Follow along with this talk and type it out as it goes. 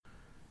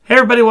Hey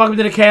everybody, welcome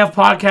to the KF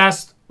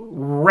Podcast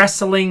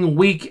Wrestling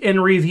Week in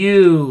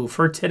Review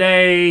for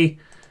today.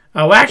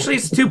 Actually,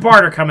 it's a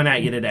two-parter coming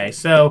at you today.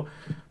 So,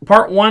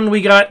 part one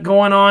we got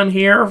going on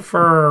here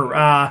for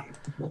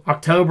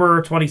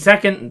October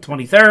 22nd and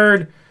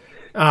 23rd.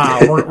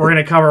 We're going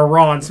to cover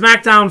Raw and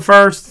Smackdown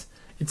first.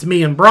 It's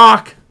me and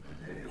Brock.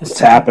 What's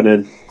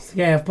happening? It's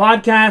the KF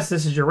Podcast.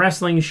 This is your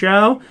wrestling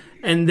show.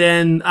 And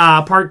then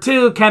part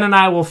two, Ken and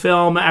I will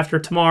film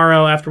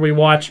tomorrow after we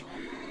watch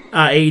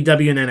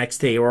AEW and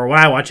NXT, or when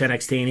I watch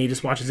NXT and he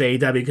just watches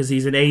AEW because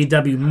he's an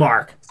AEW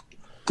mark.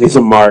 He's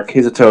a mark.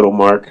 He's a total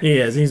mark. He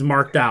is. He's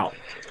marked out.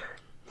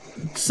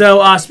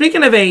 So,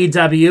 speaking of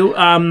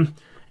AEW,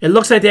 it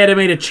looks like they had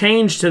made a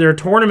change to their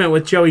tournament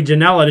with Joey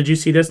Janela. Did you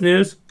see this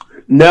news?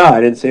 No,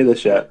 I didn't see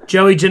this yet.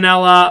 Joey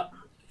Janela,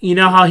 you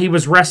know how he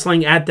was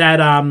wrestling at that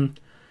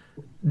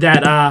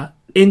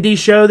indie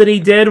show that he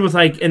did with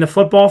in the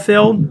football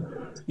field?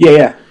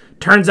 Yeah.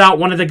 Turns out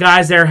one of the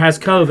guys there has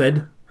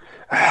COVID.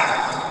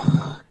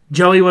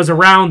 Joey was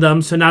around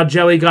them, so now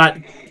Joey got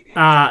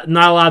not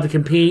allowed to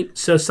compete,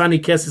 so Sonny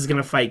Kiss is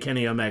going to fight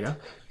Kenny Omega.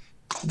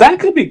 That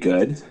could be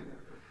good.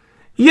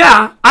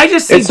 Yeah, I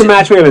just think... It's a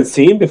match we haven't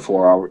seen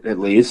before, at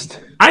least.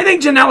 I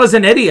think Janela's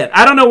an idiot.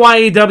 I don't know why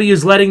AEW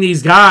is letting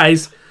these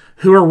guys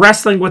who are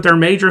wrestling with their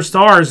major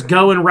stars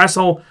go and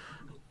wrestle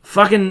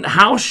fucking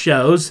house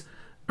shows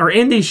or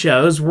indie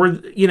shows where,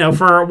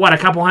 for, a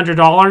couple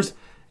 $100?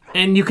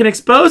 And you can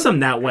expose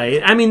them that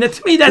way. I mean,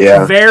 to me,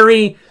 that's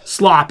very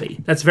sloppy.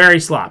 That's very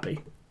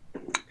sloppy.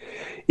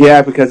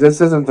 Yeah, because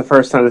this isn't the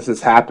first time this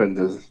has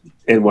happened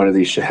in one of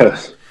these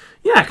shows.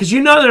 Yeah, because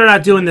they're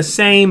not doing the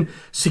same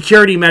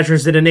security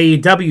measures that an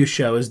AEW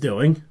show is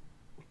doing.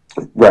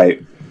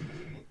 Right.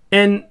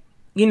 And,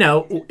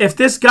 if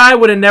this guy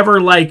would have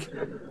never,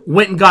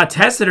 went and got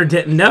tested or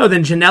didn't know,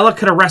 then Janela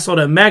could have wrestled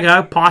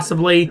Omega,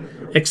 possibly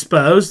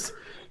exposed.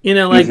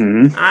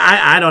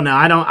 I don't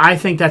know. I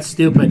think that's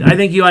stupid. I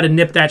think you ought to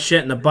nip that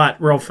shit in the butt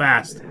real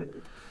fast.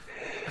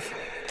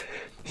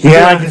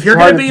 Yeah, if you're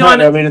going to be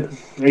on it.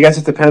 I guess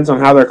it depends on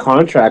how their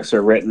contracts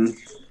are written,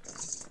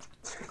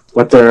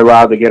 what they're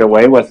allowed to get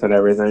away with and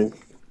everything.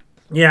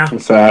 Yeah.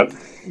 What's that?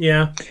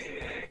 Yeah.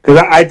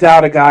 Because I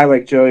doubt a guy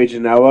like Joey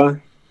Janela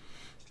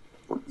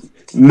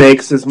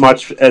makes as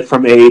much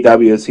from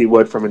AEW as he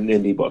would from an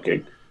indie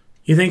booking.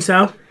 You think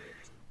so?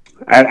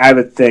 I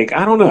would think.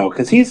 I don't know,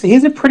 because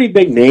he's a pretty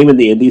big name in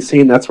the indie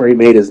scene. That's where he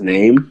made his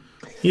name.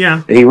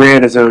 Yeah. And he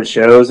ran his own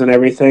shows and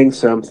everything,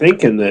 so I'm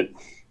thinking that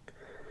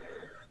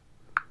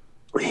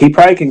he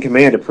probably can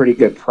command a pretty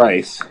good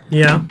price.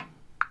 Yeah.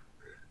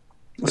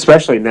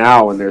 Especially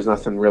now when there's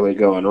nothing really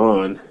going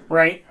on.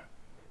 Right.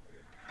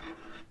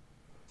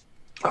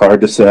 Hard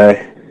to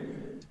say.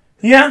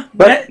 Yeah.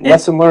 But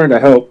lesson learned, I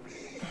hope.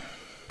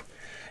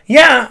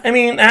 Yeah,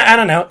 I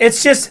don't know.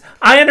 It's just,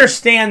 I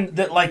understand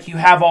that, you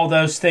have all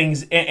those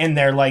things in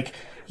there.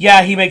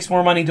 He makes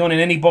more money doing an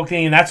indie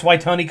booking, and that's why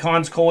Tony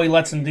Khan's cool. He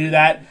lets him do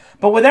that.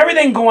 But with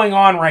everything going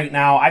on right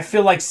now, I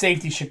feel like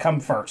safety should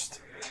come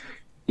first.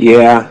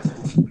 Yeah.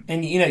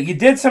 And, you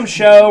did some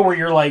show where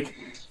you're again,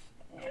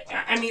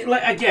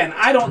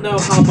 I don't know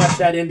how much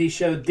that indie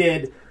show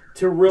did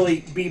to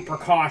really be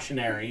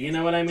precautionary. You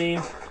know what I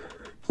mean?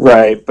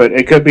 Right, but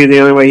it could be the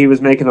only way he was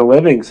making a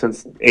living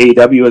since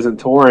AEW isn't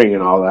touring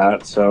and all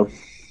that, so...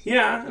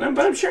 Yeah,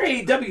 but I'm sure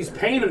AEW's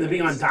paying him to be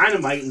on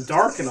Dynamite and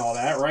Dark and all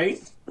that, right?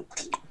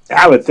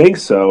 I would think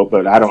so,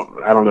 but I don't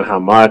know how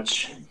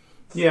much.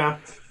 Yeah.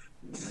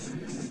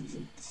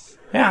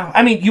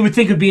 Yeah, you would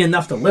think it would be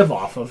enough to live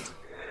off of.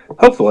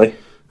 Hopefully.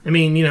 I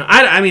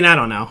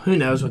don't know. Who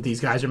knows what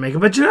these guys are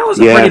making, but Janela's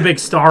a pretty big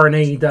star in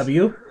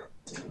AEW.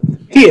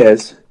 He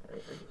is.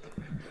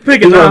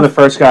 Big He's enough. one of the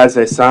first guys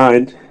they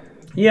signed.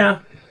 Yeah.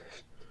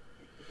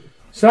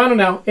 So I don't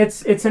know.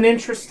 It's an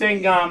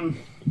interesting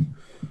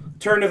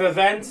turn of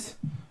events.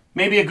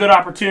 Maybe a good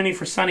opportunity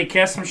for Sonny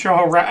Kiss. I'm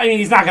sure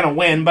he's not going to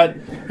win, but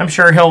I'm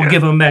sure he'll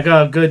give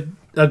Omega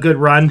a good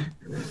run.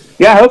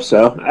 Yeah, I hope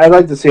so. I'd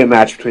like to see a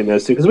match between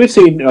those two because we've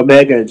seen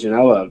Omega and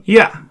Janela a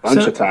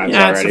bunch of times already.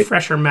 Yeah, it's a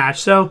fresher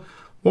match. So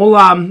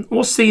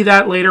we'll see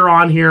that later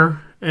on here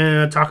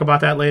and talk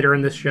about that later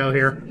in this show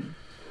here.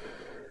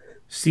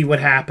 See what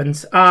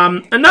happens.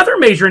 Another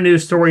major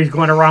news story is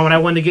going around what I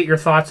wanted to get your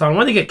thoughts on. I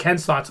wanted to get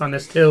Ken's thoughts on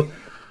this too.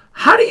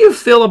 How do you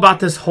feel about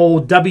this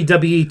whole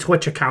WWE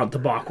Twitch account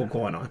debacle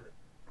going on?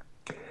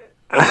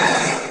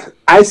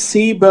 I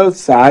see both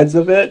sides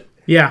of it.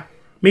 Yeah,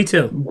 me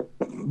too.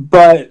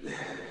 But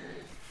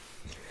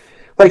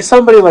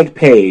somebody like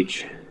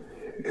Paige,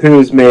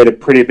 who's made a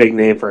pretty big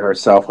name for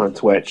herself on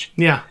Twitch.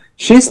 Yeah.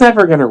 She's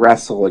never going to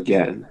wrestle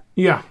again.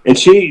 Yeah. And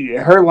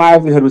her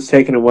livelihood was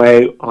taken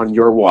away on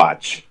your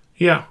watch.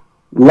 Yeah.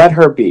 Let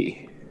her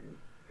be.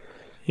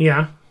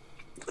 Yeah.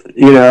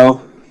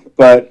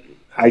 But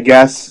I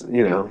guess,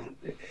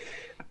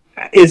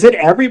 is it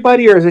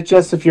everybody or is it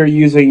just if you're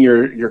using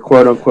your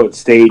quote-unquote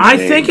stage name? I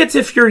think it's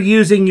if you're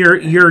using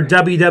your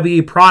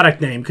WWE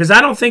product name, because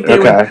I don't think they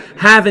would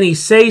have any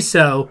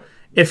say-so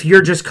if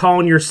you're just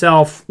calling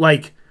yourself,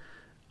 whatever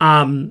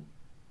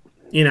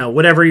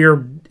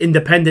your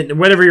independent,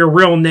 whatever your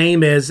real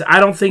name is. I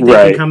don't think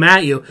they can come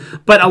at you.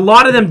 But a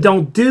lot of them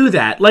don't do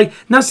that. Like,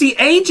 now see,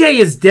 AJ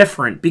is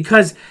different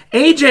because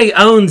AJ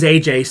owns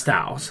AJ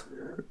Styles.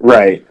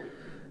 Right.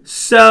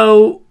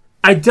 So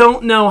I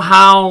don't know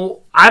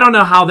how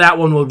that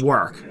one would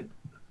work.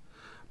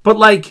 But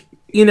like,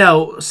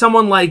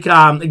 someone like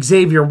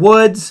Xavier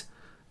Woods,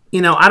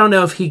 I don't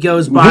know if he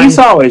goes by. He's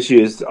always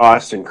used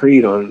Austin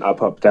Creed on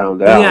Up, Down,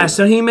 Down. Yeah,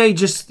 so he may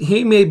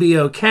be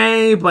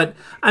okay, but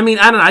I mean,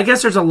 I don't know. I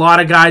guess there's a lot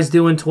of guys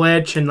doing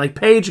Twitch, and like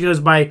Paige goes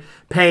by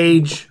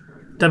Paige,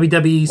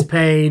 WWE's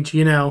Paige,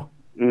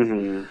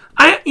 Mm-hmm.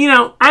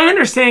 I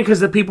understand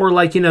because the people are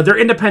like, they're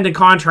independent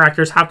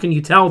contractors. How can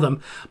you tell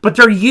them? But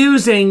they're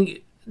using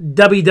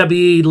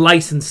WWE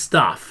licensed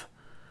stuff.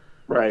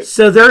 Right.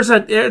 So there's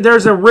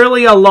a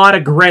really a lot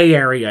of gray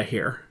area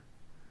here.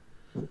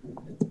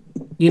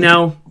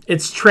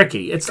 It's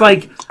tricky. It's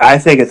like, I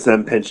think it's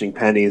them pinching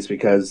pennies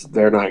because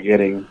they're not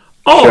getting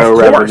show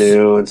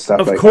revenue and stuff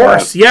like that. Of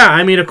course, yeah.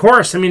 I mean, of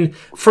course. I mean,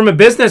 from a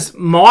business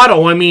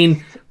model, I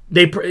mean,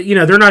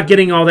 they're not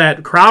getting all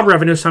that crowd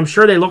revenue, so I'm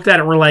sure they looked at it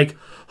and were like,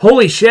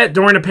 holy shit,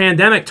 during the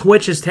pandemic,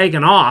 Twitch has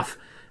taken off,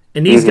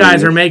 and these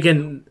guys are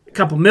making a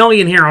couple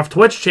million here off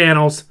Twitch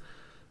channels.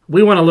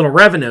 We want a little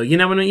revenue. You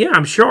know what I mean? Yeah,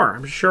 I'm sure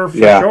for sure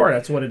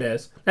that's what it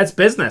is. That's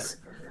business.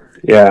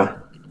 Yeah.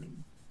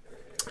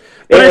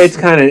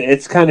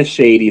 It's kind of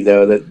shady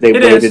though that they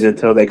waited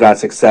until they got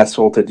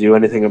successful to do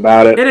anything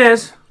about it. It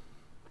is.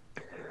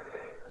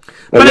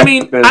 But I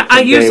mean,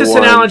 I use this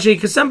analogy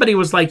because somebody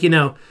was like,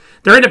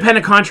 they're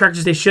independent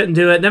contractors, they shouldn't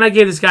do it. And then I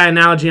gave this guy an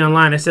analogy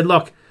online. I said,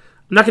 look,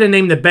 I'm not going to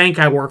name the bank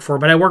I work for,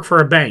 but I work for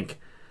a bank.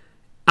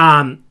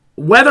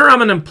 Whether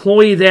I'm an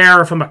employee there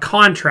or if I'm a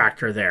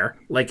contractor there,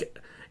 like,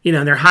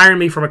 they're hiring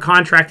me from a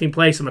contracting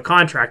place, I'm a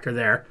contractor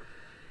there.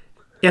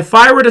 If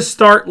I were to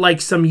start like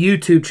some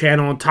YouTube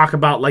channel and talk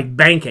about like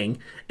banking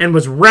and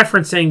was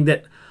referencing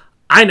that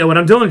I know what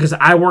I'm doing because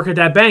I work at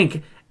that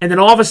bank, and then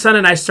all of a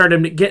sudden I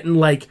started getting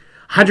like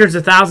hundreds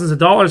of thousands of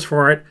dollars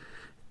for it,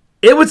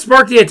 it would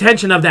spark the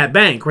attention of that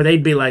bank where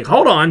they'd be like,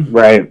 hold on.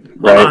 Right.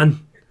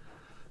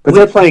 But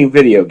they're playing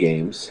video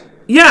games.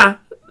 Yeah,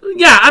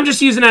 I'm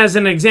just using it as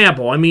an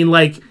example. I mean,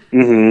 like,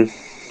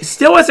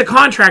 still as a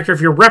contractor,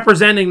 if you're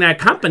representing that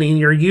company and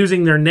you're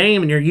using their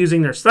name and you're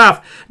using their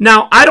stuff.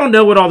 Now, I don't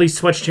know what all these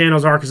Twitch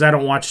channels are because I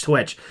don't watch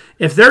Twitch.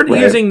 If they're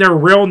using their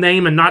real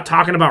name and not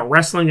talking about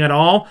wrestling at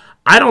all,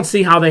 I don't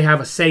see how they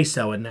have a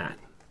say-so in that.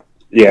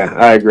 Yeah,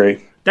 I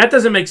agree. That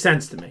doesn't make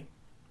sense to me.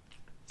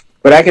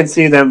 But I can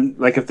see them,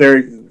 like, if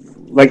they're,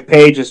 like,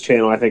 Paige's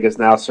channel, I think is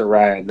now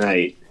Soraya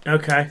Knight.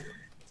 Okay.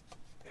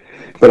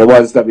 But it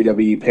was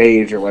WWE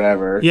Paige or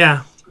whatever.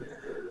 Yeah.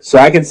 So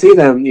I can see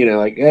them,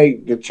 like, hey,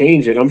 you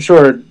change it. I'm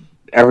sure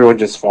everyone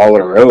just followed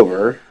her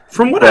over.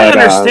 From what I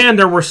understand,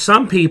 there were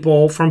some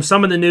people, from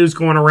some of the news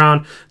going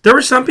around, there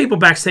were some people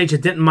backstage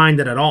that didn't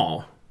mind it at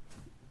all.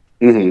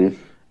 Mm-hmm.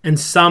 And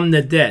some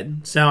that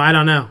did. So I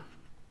don't know.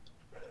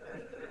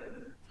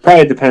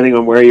 Probably depending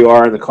on where you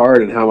are in the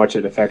card and how much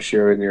it affects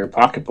you in your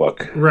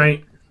pocketbook.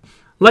 Right.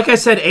 Like I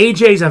said,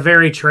 AJ's a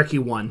very tricky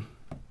one.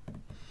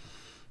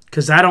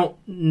 Because I don't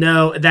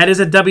know. That is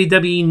a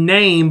WWE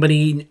name, but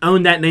he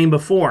owned that name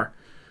before.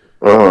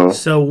 Uh-huh.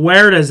 So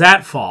where does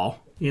that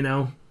fall?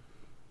 Yeah,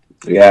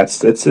 it's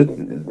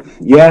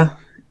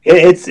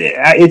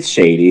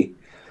shady.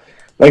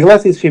 Like,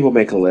 let these people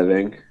make a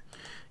living.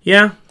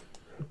 Yeah.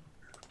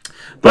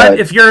 But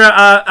if you're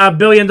a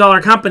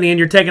billion-dollar company and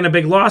you're taking a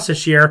big loss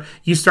this year,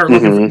 you start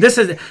looking for...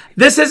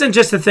 This isn't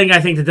just a thing I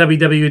think the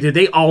WWE do.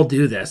 They all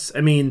do this.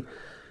 I mean...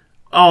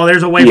 Oh,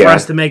 there's a way for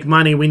us to make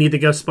money. We need to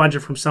go sponge it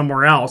from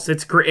somewhere else.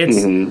 It's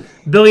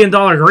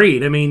billion-dollar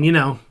greed. I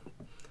mean,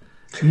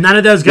 none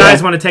of those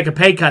guys want to take a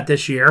pay cut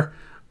this year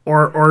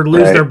or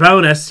lose their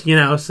bonus,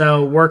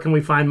 so where can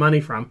we find money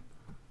from?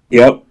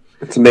 Yep.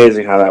 It's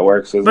amazing how that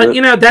works, isn't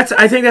it?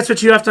 I think that's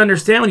what you have to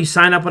understand when you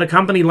sign up with a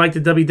company like the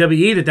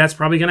WWE, that's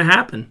probably going to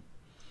happen.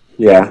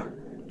 Yeah.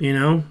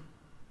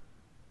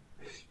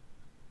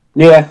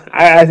 Yeah,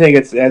 I think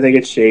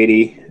it's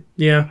shady.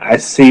 Yeah. I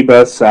see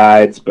both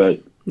sides,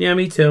 but... Yeah,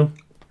 me too.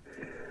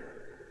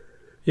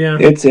 Yeah.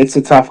 It's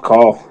a tough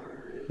call,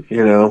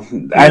 Yeah.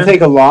 I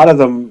think a lot of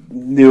them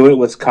knew it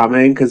was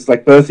coming because,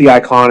 like, both the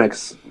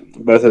Iconics,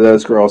 both of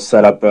those girls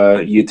set up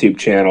a YouTube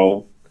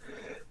channel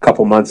a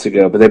couple months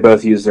ago, but they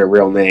both used their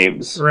real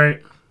names.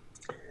 Right.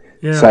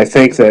 Yeah. So I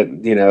think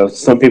that,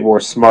 some people were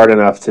smart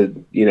enough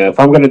to, if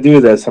I'm going to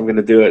do this, I'm going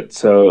to do it.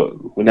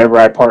 So whenever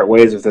I part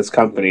ways with this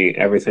company,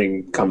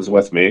 everything comes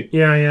with me.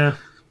 Yeah, yeah.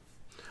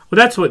 Well,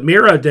 that's what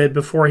Miro did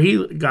before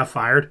he got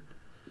fired.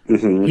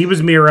 Mm-hmm. He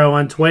was Miro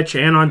on Twitch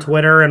and on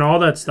Twitter and all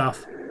that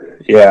stuff.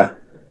 Yeah.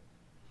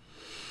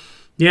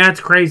 Yeah,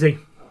 it's crazy.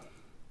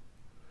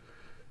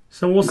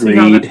 So we'll see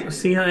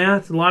how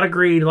it's a lot of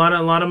greed, a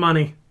lot of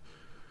money.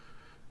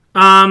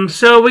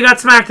 So we got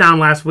Smackdown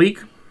last week.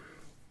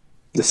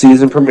 The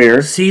season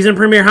premiere.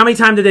 How many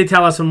times did they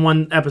tell us in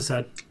one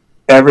episode?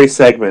 Every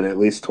segment, at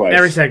least twice.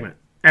 Every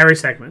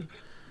segment.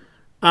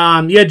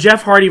 Yeah,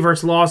 Jeff Hardy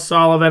versus Lars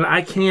Sullivan.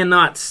 I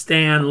cannot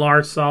stand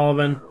Lars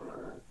Sullivan.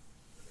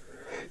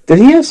 Did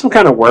he have some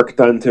kind of work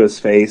done to his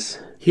face?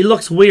 He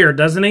looks weird,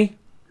 doesn't he?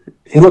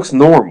 He looks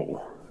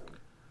normal.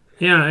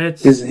 Yeah,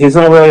 he's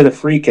not really the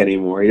freak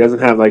anymore. He doesn't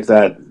have like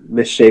that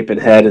misshapen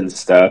head and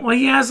stuff. Well,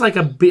 he has like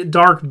a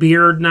dark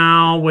beard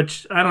now,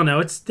 which I don't know.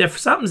 It's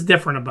something's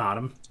different about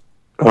him.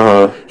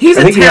 I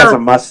think he has a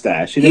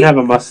mustache. He didn't have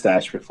a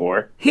mustache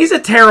before. He's a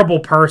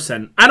terrible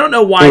person. I don't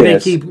know why they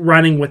keep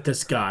running with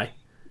this guy.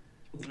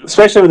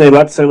 Especially when they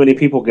let so many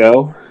people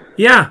go.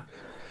 Yeah.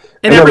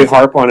 And I know we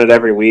harp on it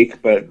every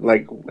week, but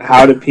like,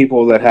 how did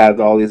people that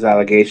had all these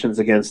allegations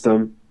against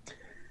them,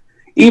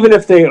 even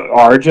if they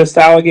are just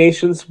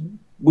allegations,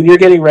 when you're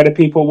getting rid of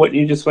people, wouldn't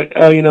you just like,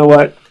 oh, you know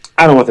what?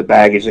 I don't want the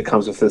baggage that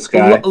comes with this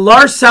guy.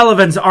 Lars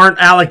Sullivan's aren't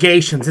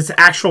allegations. It's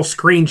actual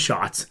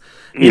screenshots.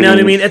 You know what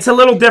I mean? It's a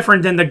little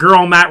different than the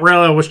girl Matt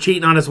Rillo was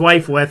cheating on his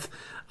wife with.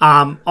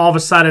 All of a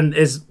sudden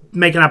is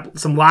making up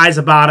some lies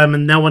about him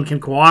and no one can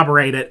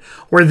corroborate it.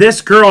 Where this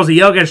girl, as a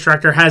yoga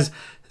instructor, has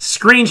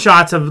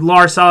screenshots of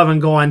Lars Sullivan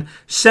going,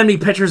 send me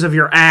pictures of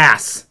your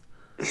ass.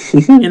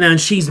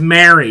 And she's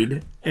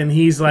married. And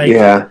he's like,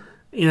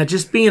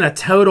 just being a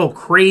total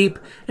creep.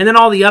 And then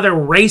all the other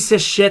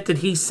racist shit that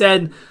he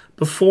said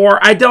before.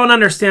 I don't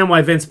understand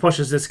why Vince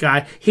pushes this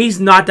guy. He's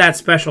not that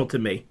special to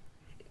me.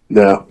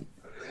 No.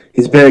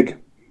 He's big.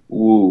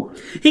 Ooh.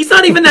 He's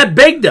not even that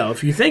big, though,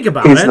 if you think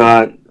about it. He's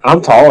not.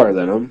 I'm taller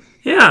than him.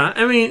 Yeah,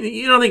 I mean,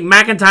 you don't think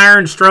McIntyre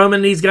and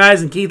Strowman, these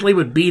guys, and Keith Lee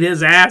would beat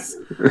his ass?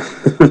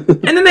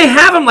 And then they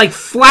have him, like,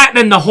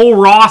 flattening the whole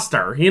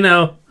roster,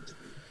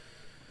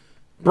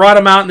 Brought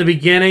him out in the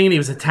beginning, and he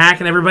was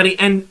attacking everybody.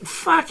 And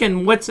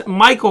fucking,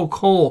 Michael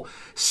Cole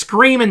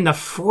screaming the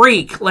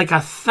freak like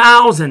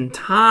 1,000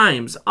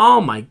 times.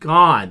 Oh, my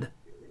God.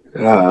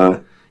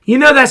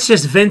 That's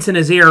just Vince in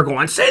his ear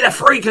going, say the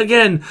freak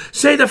again.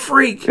 Say the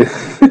freak.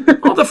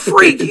 Oh, the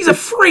freak. He's a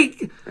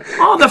freak.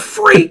 Oh, the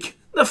freak.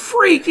 The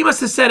freak. He must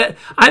have said it.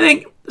 I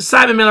think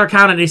Simon Miller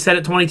counted. He said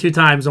it 22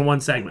 times in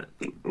one segment.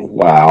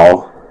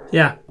 Wow.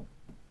 Yeah.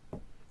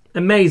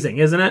 Amazing,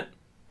 isn't it?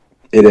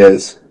 It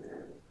is.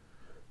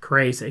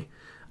 Crazy.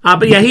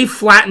 But yeah, he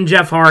flattened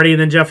Jeff Hardy,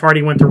 and then Jeff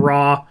Hardy went to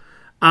Raw.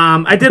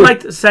 I did like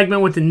the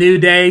segment with the New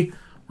Day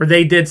where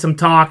they did some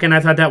talking. I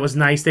thought that was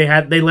nice. They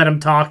let him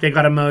talk. They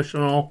got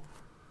emotional.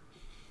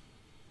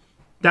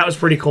 That was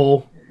pretty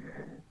cool.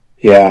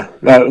 Yeah,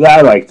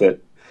 I liked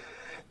it.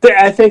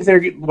 I think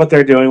what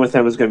they're doing with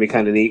them is going to be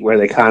kind of neat, where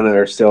they kind of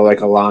are still like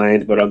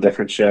aligned, but on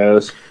different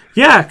shows.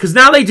 Yeah, because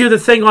now they do the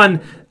thing on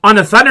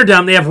the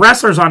Thunderdome. They have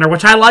wrestlers on there,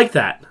 which I like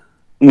that.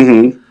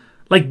 Mm-hmm.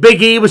 Like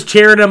Big E was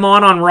cheering him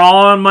on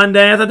Raw on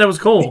Monday. I thought that was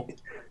cool.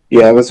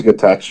 Yeah, it was a good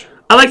touch.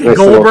 I like that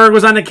Goldberg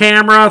was on the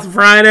camera on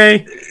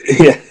Friday.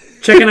 Yeah.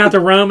 Checking out the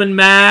Roman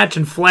match,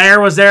 and Flair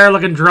was there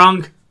looking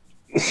drunk.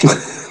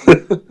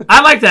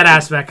 I like that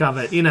aspect of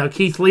it.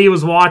 Keith Lee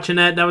was watching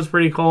it. That was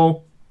pretty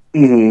cool.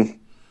 Mm-hmm.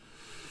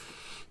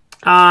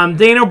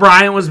 Daniel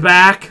Bryan was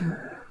back.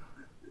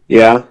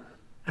 Yeah.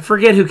 I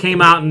forget who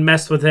came out and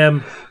messed with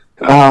him.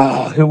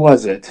 Who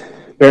was it?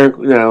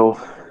 No.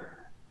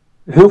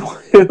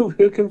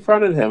 Who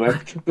confronted him? I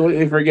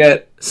completely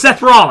forget.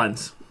 Seth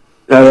Rollins.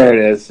 Oh, there it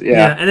is.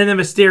 Yeah. And then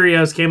the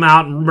Mysterios came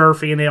out and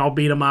Murphy, and they all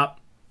beat him up.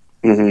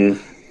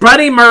 Mm-hmm.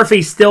 Buddy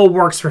Murphy still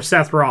works for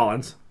Seth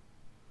Rollins.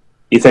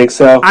 You think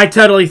so? I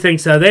totally think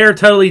so. They are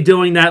totally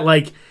doing that.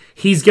 Like,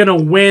 he's going to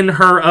win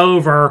her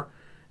over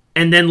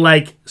and then,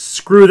 like,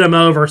 screw them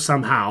over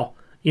somehow,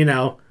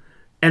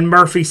 and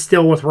Murphy's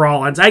still with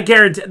Rollins. I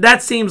guarantee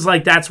that seems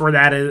like that's where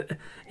that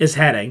is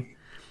heading.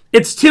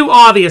 It's too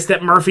obvious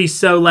that Murphy's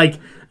so, like,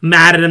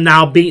 mad at him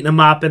now, beating him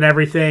up and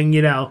everything,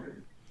 And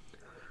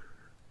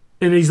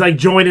he's, like,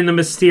 joining the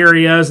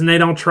Mysterios, and they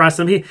don't trust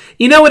him.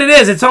 You know what it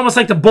is? It's almost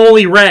like the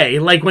Bully Ray,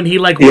 like when he,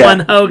 won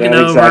Hogan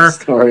over.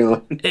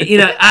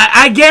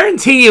 I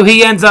guarantee you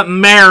he ends up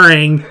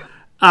marrying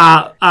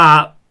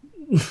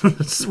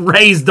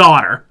Ray's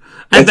daughter.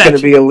 It's going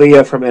to be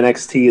Aaliyah from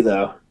NXT,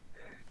 though.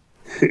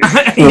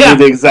 Yeah.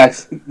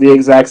 The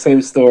exact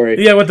same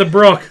story. Yeah, with the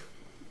Brooke.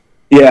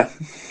 Yeah.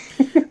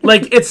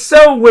 Like, it's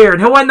so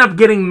weird. He'll end up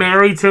getting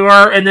married to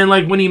her, and then,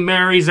 like, when he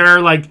marries her,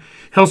 like,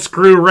 he'll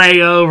screw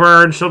Ray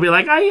over, and she'll be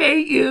like, I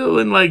hate you,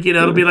 and, like,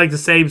 it'll be, like, the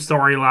same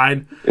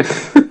storyline.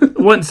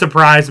 Wouldn't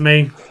surprise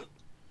me.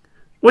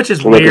 Which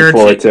is weird. Looking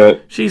forward to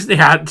it. She's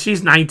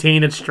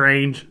 19. It's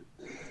strange.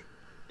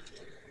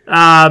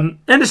 And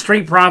the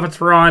Street Profits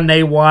were on.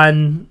 They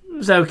won. It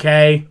was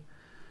okay.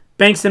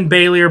 Banks and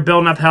Bailey are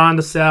building up Hell in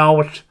a Cell,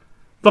 which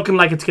looking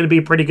like it's going to be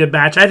a pretty good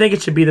match. I think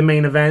it should be the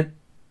main event.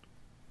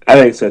 I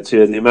think so,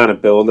 too. The amount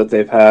of build that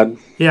they've had.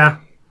 Yeah.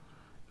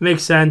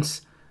 Makes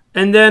sense.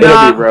 And then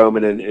it'll be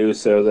Roman and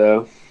Uso,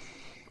 though.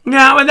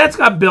 Yeah, well, that's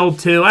got build,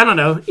 too. I don't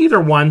know.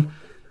 Either one.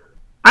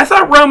 I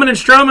thought Roman and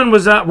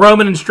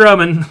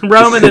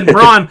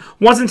Braun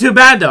wasn't too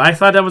bad, though. I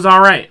thought that was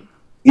all right.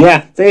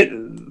 Yeah,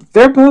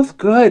 they're both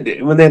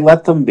good when they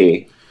let them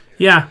be.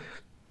 Yeah.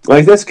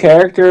 Like, this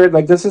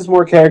is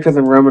more character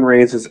than Roman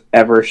Reigns has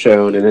ever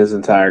shown in his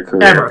entire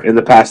career in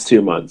the past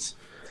 2 months.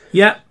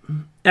 Yep.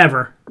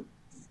 Ever.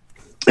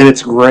 And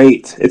it's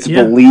great. It's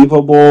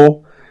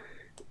believable.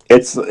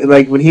 It's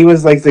like when he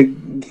was like the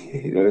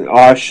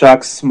aw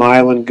shucks,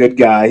 smiling good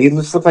guy. He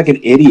just looked like an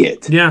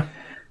idiot. Yeah.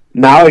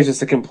 Now he's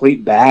just a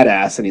complete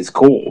badass, and he's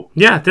cool.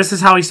 Yeah, this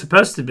is how he's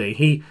supposed to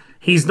be.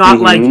 He's not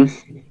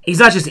he's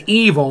not just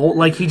evil.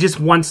 Like, he just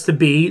wants to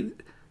be.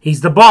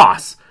 He's the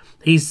boss.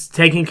 He's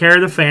taking care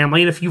of the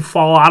family, and if you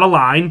fall out of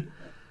line,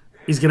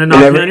 he's gonna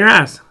knock you on your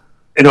ass.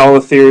 And all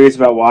the theories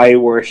about why he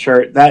wore a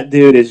shirt. That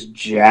dude is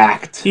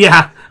jacked.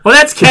 Yeah. Well,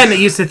 that's Ken that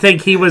used to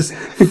think he was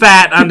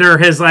fat under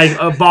his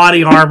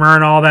body armor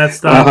and all that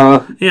stuff.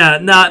 Uh-huh. Yeah,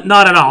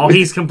 not at all.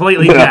 He's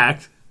completely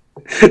jacked.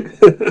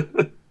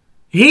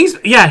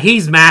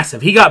 He's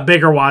massive. He got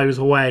bigger while he was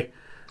away.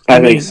 I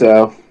think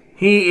so.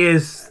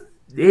 He's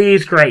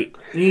great.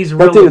 He's That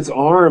really dude's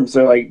arms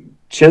are like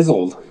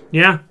chiseled.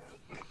 Yeah.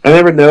 I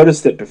never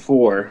noticed it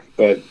before,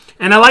 but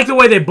and I like the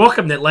way they book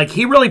him. That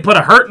he really put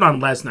a hurting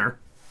on Lesnar.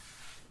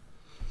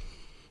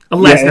 On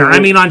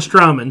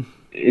Strowman.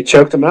 It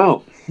choked him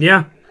out.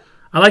 Yeah,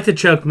 I like the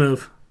choke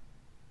move.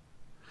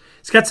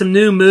 He's got some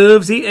new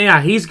moves.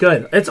 He's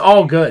good. It's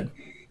all good.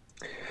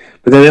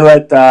 But then they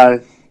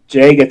let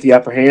Jay get the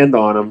upper hand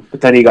on him,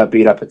 but then he got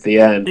beat up at the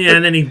end. Yeah,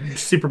 and then he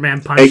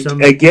Superman punched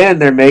him. Again,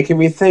 they're making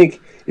me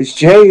think, is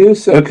Jey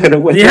Uso going to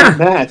win that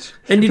match?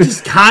 And you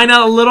just kind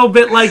of a little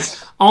bit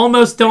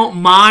almost don't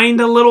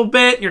mind a little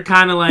bit. You're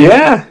kind of like,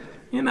 yeah.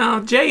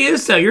 Jey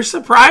Uso, you're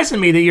surprising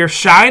me that you're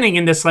shining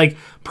in this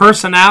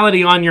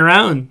personality on your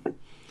own.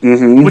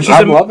 Mm-hmm.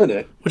 I'm loving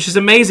it. Which is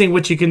amazing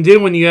what you can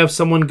do when you have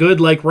someone good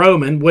like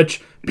Roman,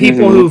 which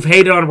people who've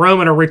hated on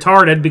Roman are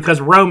retarded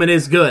because Roman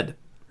is good.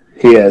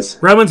 He is.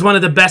 Roman's one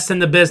of the best in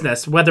the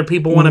business, whether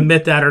people want to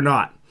admit that or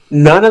not.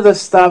 None of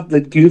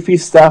the goofy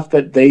stuff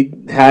that they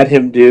had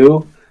him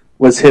do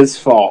was his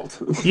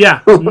fault.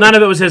 Yeah, none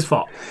of it was his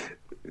fault.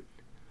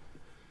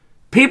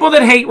 People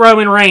that hate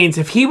Roman Reigns,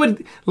 if he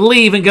would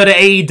leave and go to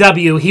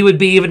AEW, he would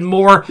be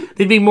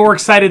they'd be more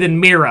excited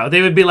than Miro.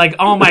 They would be like,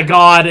 oh my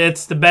God,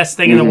 it's the best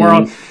thing in the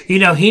world. He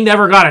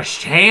never got a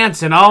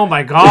chance, and oh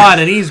my God,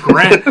 and he's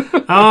great.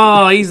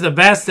 Oh, he's the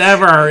best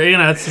ever.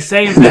 It's the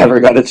same thing.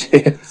 Never got a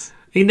chance.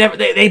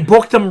 They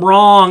booked him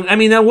wrong. I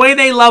mean, the way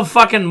they love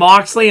fucking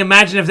Moxley,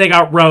 imagine if they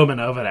got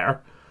Roman over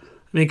there.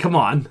 I mean, come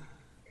on.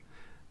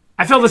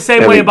 I feel the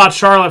same way about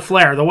Charlotte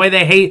Flair. The way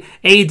they hate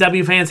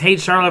AEW fans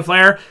hate Charlotte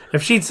Flair.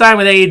 If she'd sign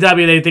with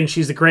AEW, they'd think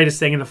she's the greatest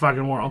thing in the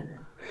fucking world.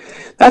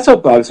 That's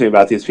what bugs me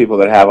about these people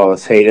that have all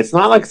this hate. It's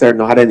not like they're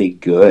not any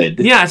good.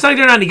 Yeah, it's not like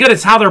they're not any good.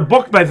 It's how they're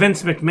booked by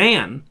Vince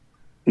McMahon.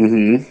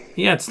 Mm-hmm.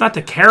 Yeah, it's not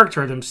the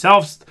character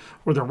themselves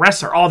or the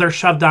wrestler. Oh, they're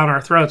shoved down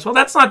our throats. Well,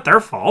 that's not their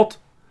fault.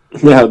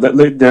 No,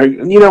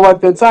 you know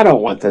what, Vince? I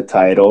don't want the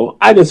title.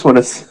 I just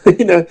want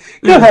to,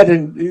 go ahead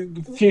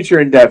and future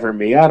endeavor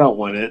me. I don't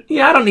want it.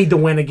 Yeah, I don't need to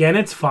win again.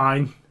 It's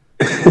fine.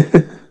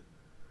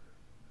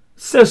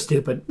 So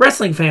stupid.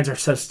 Wrestling fans are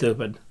so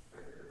stupid.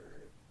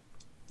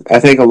 I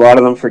think a lot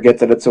of them forget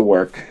that it's a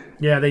work.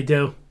 Yeah, they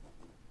do.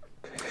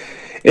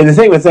 And the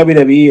thing with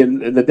WWE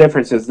and the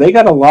difference is they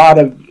got a lot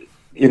of,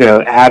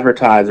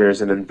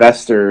 advertisers and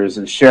investors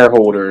and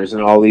shareholders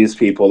and all these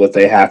people that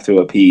they have to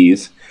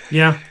appease.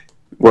 Yeah.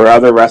 Where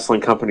other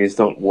wrestling companies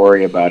don't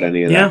worry about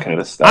any of that kind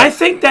of stuff. I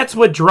think that's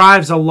what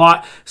drives a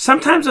lot.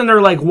 Sometimes when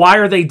they're like, why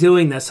are they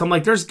doing this? I'm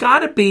like, there's got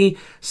to be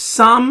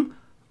some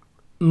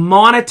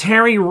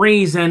monetary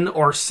reason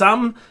or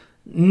some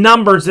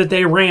numbers that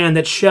they ran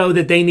that show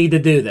that they need to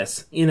do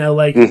this.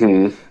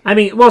 I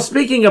mean, well,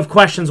 speaking of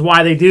questions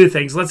why they do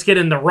things, let's get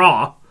into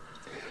Raw.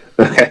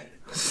 Okay.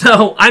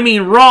 So, I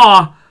mean,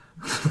 Raw,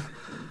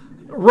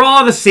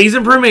 the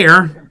season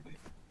premiere,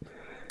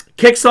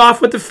 kicks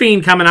off with The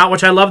Fiend coming out,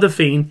 which I love The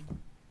Fiend.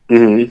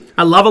 Mm-hmm.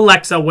 I love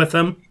Alexa with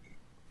him.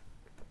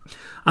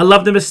 I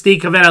love the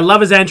mystique of it. I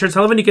love his entrance.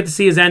 I love when you get to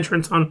see his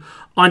entrance on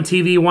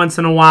TV once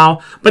in a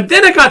while. But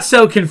then it got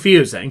so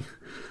confusing.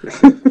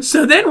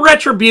 So then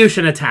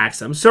Retribution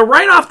attacks him. So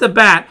right off the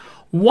bat,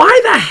 why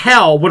the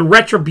hell would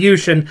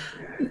Retribution,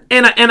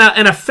 in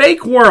a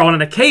fake world,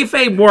 in a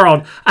kayfabe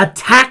world,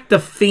 attack The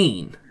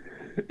Fiend?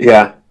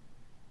 Yeah.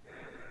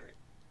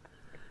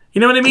 You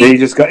know what I mean? He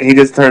just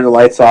turned the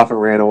lights off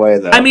and ran away,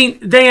 though. I mean,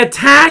 they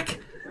attack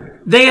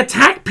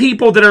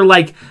people that are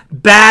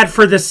bad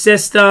for the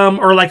system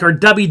or are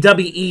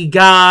WWE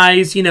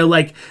guys. They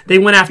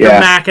went after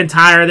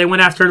McIntyre, they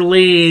went after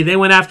Lee, they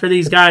went after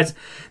these guys.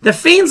 The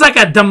Fiend's like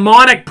a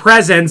demonic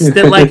presence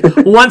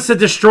that wants to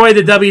destroy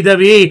the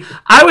WWE.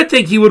 I would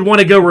think you would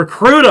want to go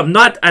recruit him,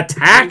 not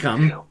attack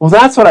him. Well,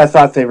 that's what I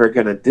thought they were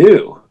going to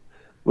do.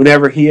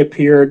 Whenever he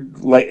appeared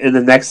in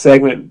the next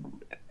segment,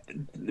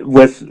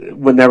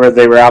 whenever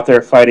they were out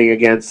there fighting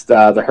against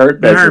the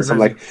Hurt Business, I'm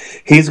like,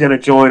 he's going to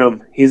join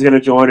them. He's going to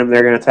join them.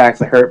 They're going to attack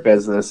the Hurt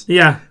Business.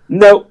 Yeah.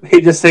 Nope,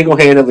 he just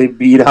single-handedly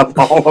beat up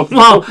all of them.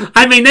 Well,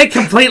 I mean, they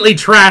completely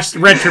trashed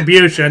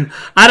Retribution.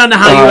 I don't know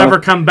how you ever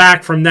come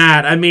back from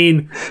that. I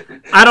mean,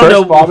 I don't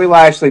know. Bobby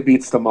Lashley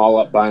beats them all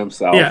up by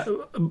himself. Yeah,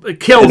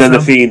 kills and then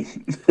them.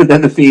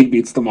 The Fiend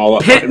beats them all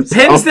up by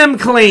himself. Pins them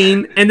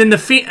clean, and then the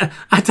Fiend...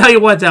 I tell you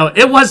what, though,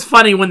 it was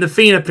funny when the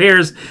Fiend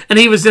appears, and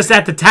he was just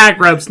at the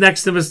tag ropes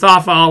next to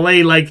Mustafa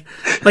Ali, like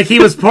he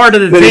was part of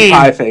the then team. He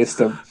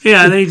pie-faced him.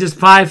 Yeah, then he just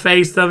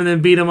pie-faced them and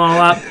then beat them all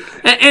up.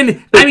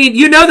 And I mean,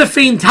 the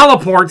Fiend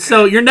teleports,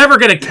 so you're never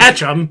going to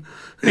catch him.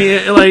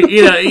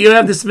 You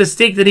have this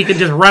mystique that he can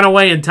just run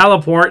away and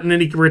teleport, and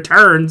then he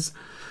returns.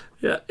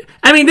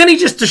 I mean, then he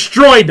just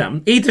destroyed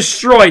them. He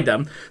destroyed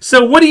them.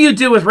 So what do you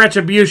do with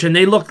Retribution?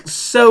 They look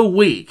so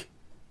weak.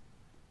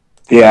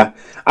 Yeah,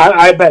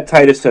 I bet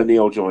Titus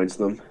O'Neil joins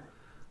them.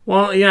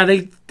 Well, yeah,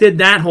 they did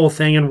that whole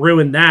thing and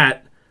ruined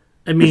that.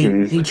 I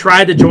mean, he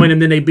tried to join him,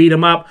 then they beat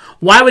him up.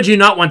 Why would you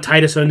not want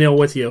Titus O'Neil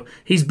with you?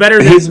 He's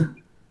better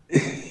than...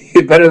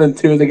 He's better than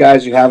two of the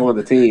guys you have on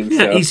the team. Yeah,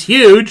 so. He's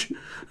huge.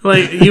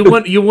 Like you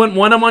wouldn't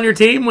want him on your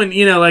team when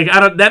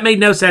that made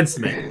no sense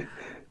to me.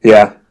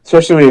 Yeah,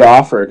 especially when he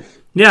offered.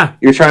 Yeah,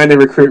 you're trying to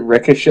recruit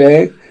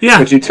Ricochet. Yeah,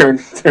 but you turn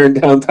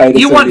down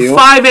Titus. You want O'Neil.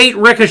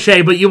 5'8"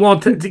 Ricochet, but you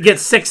want to get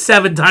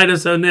 6'7"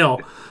 Titus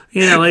O'Neil.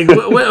 You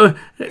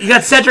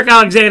got Cedric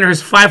Alexander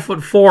who's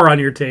 5'4" on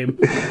your team.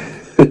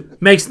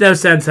 Makes no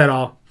sense at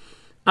all.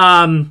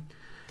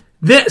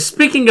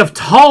 Speaking of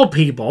tall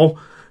people.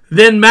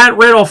 Then Matt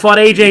Riddle fought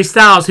AJ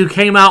Styles, who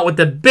came out with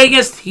the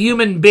biggest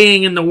human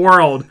being in the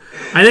world.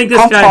 I think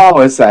this guy... How tall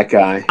is that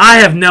guy? I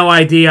have no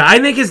idea. I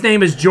think his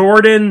name is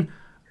Jordan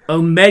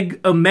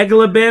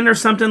Omeglabin or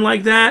something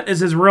like that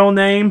is his real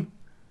name.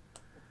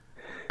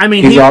 I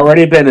mean, he's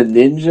already been a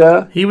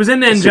ninja. He was a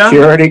ninja.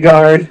 Security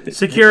guard.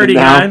 Security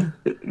guard.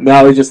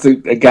 Now he's just a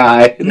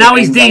guy. Now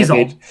he's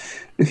Diesel.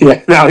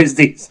 Yeah, now he's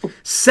Diesel.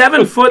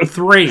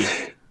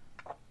 7'3".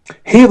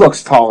 He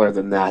looks taller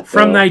than that, though.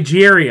 From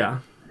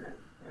Nigeria.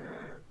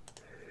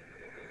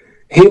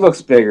 He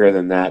looks bigger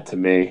than that to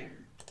me.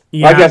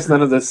 Yeah. I guess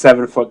none of the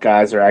 7-foot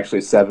guys are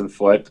actually 7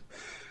 foot.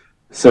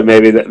 So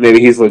maybe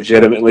he's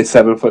legitimately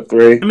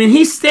 7'3". I mean,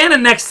 he's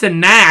standing next to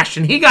Nash,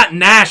 and he got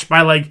Nash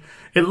by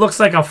it looks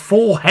like a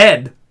full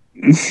head.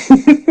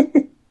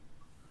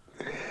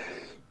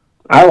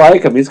 I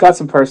like him. He's got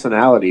some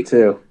personality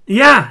too.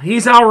 Yeah,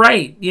 he's all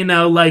right.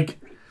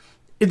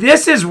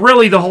 This is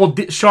really the whole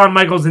Shawn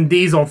Michaels and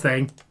Diesel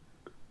thing.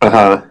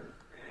 But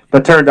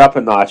turned up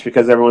a notch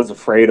because everyone's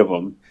afraid of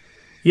him.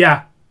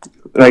 Yeah.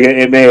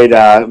 It made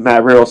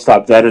Matt Riddle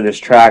stop dead in his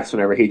tracks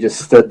whenever he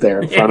just stood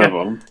there in front of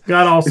him.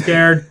 Got all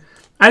scared.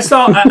 I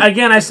saw an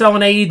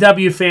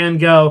AEW fan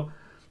go,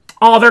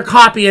 "Oh, they're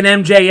copying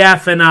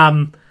MJF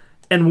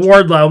and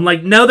Wardlow." I'm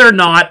like, no, they're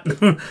not.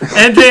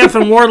 MJF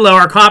and Wardlow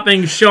are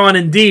copying Shawn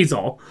and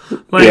Diesel.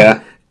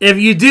 If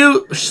you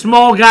do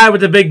small guy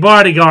with a big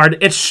bodyguard,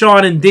 it's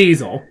Shawn and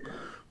Diesel.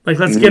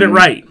 Let's get it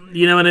right.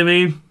 You know what I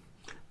mean?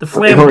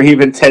 Or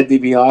even Ted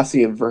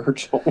DiBiase and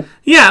Virgil.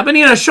 Yeah, but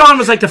Shawn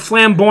was like the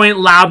flamboyant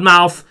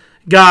loudmouth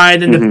guy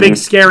and then the big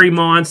scary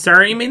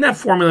monster. I mean, that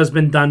formula's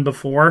been done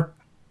before.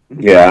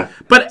 Yeah.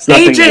 But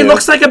AJ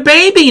looks like a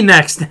baby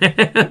next to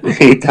him.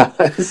 He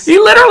does. He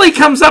literally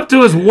comes up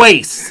to his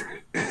waist.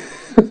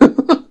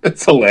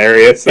 It's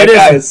hilarious. That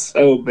guy is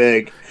so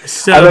big.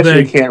 I bet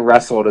you he can't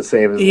wrestle to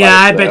save his life. Yeah,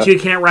 I bet you he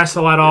can't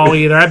wrestle at all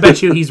either. I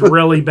bet you he's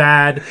really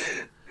bad.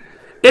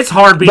 It's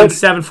hard being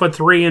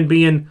 7'3" and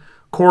being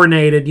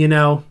coordinated,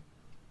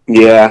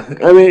 Yeah,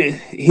 I mean,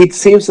 he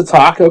seems to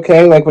talk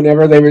okay.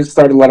 Whenever they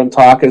started to let him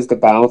talk as the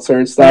bouncer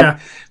and stuff, yeah.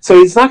 So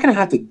he's not going to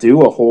have to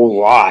do a whole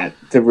lot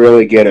to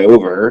really get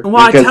over. Well,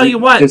 I tell you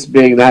what, just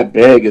being that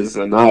big is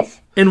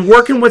enough. And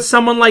working with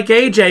someone like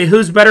AJ,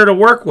 who's better to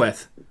work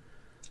with?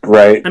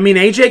 Right. I mean,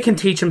 AJ can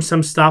teach him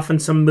some stuff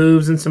and some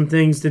moves and some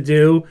things to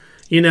do.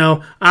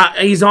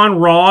 He's on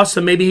Raw,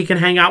 so maybe he can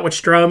hang out with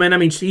Strowman. I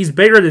mean, he's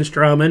bigger than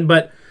Strowman,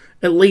 but.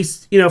 At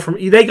least,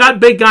 they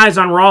got big guys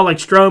on Raw like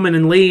Strowman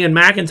and Lee and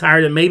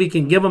McIntyre that maybe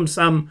can give him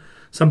some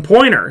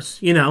pointers,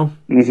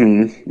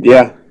 Mm-hmm.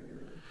 Yeah.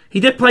 He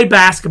did play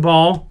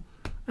basketball.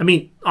 I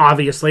mean,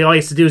 obviously, all he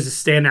has to do is just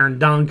stand there and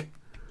dunk.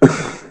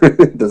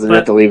 Doesn't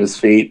have to leave his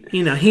feet.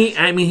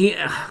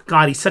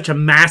 He's such a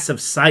massive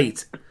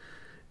sight.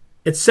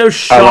 It's so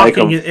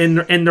shocking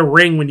in the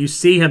ring when you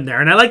see him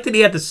there. And I like that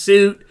he had the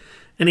suit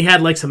and he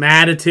had some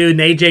attitude and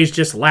AJ's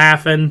just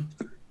laughing.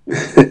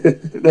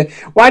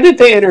 Why did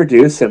they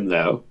introduce him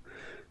though?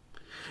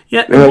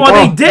 Yeah,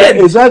 they did.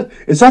 Is that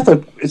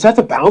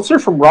the bouncer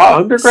from Raw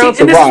Underground?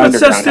 See, Raw Underground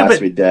so stupid. Has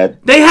to be dead.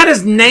 They had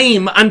his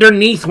name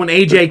underneath when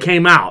AJ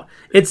came out.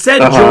 It said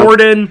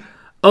Jordan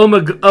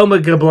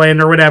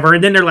Omeglabin or whatever,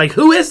 and then they're like,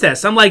 "Who is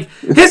this?" I'm like,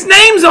 "His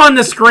name's on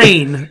the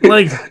screen."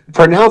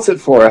 Pronounce it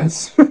for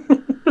us.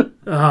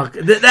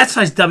 That's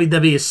why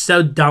WWE is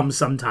so dumb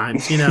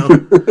sometimes.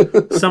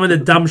 Some of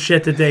the dumb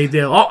shit that they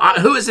do.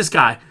 Who is this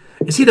guy?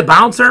 Is he the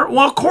bouncer?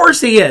 Well, of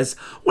course he is.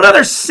 What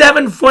other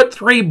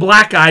 7'3"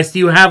 black guys do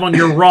you have on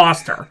your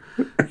roster?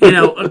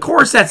 Of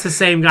course that's the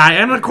same guy,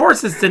 and of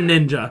course it's the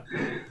ninja.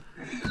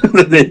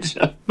 the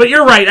Ninja. But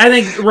you're right. I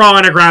think Raw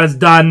Underground is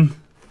done.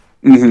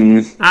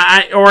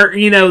 Mm-hmm. Or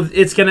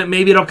it's gonna,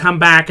 maybe it'll come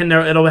back and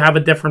it'll have a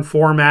different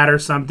format or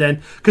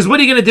something. Because what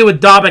are you gonna do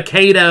with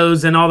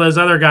Dabba-Katos and all those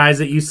other guys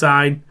that you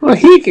signed? Well,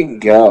 he can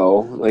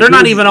go. Like, they're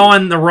not even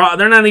on the Raw.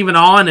 They're not even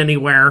on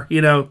anywhere.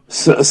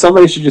 So,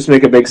 somebody should just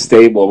make a big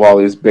stable of all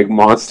these big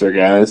monster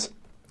guys.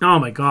 Oh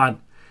my God,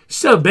 he's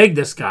so big.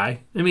 This guy.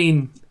 I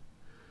mean,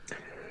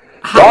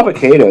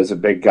 Dabba-Kato's a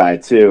big guy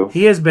too.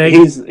 He is big.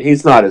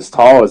 He's not as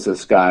tall as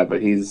this guy,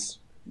 but he's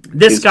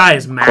guy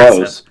is massive.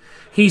 Close.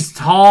 He's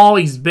tall,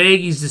 he's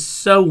big, he's just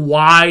so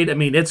wide. I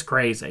mean, it's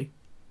crazy.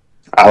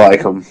 I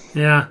like him.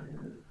 Yeah.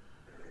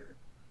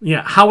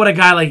 Yeah, how would a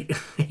guy like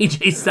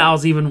AJ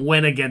Styles even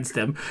win against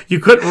him? You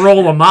couldn't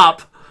roll him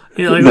up.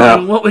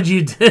 No. What would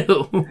you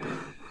do?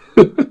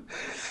 It's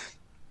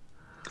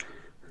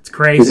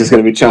crazy. He's just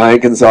going to be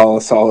Giant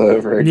Gonzalez all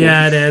over again.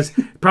 Yeah, it is.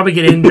 Probably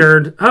get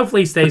injured.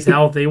 Hopefully he stays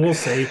healthy. We'll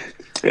see.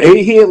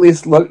 He at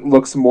least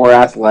looks more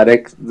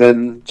athletic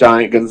than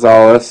Giant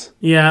Gonzalez.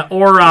 Yeah,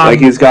 or... like,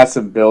 he's got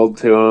some build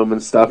to him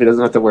and stuff. He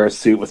doesn't have to wear a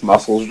suit with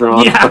muscles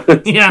drawn.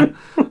 Yeah.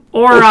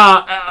 Or,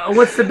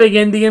 what's the big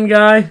Indian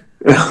guy?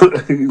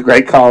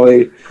 Great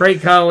Khali.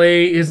 Great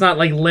Khali. He's not,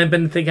 like,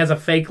 limping, think has a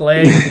fake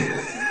leg.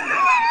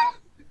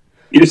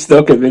 You're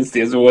still convinced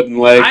he has a wooden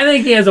leg? I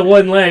think he has a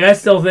wooden leg. I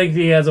still think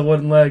he has a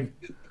wooden leg.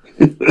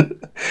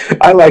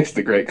 I liked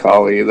the Great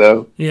Khali,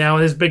 though. Yeah,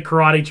 with his big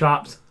karate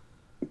chops.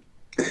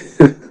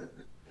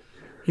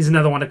 He's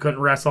another one that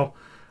couldn't wrestle.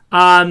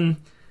 Then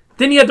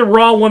you had the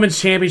Raw Women's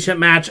Championship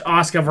match,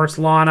 Asuka versus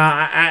Lana.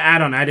 I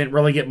don't know. I didn't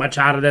really get much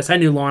out of this. I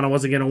knew Lana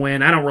wasn't going to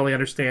win. I don't really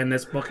understand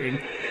this booking.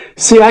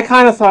 See, I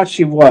kind of thought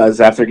she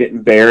was after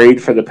getting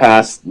buried for the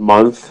past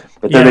month.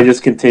 But then they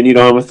just continued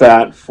on with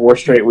that 4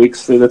 straight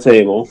weeks through the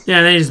table.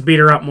 Yeah, they just beat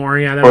her up more.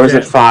 Yeah, or is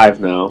it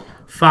 5 now?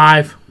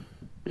 5.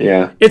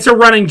 Yeah. It's a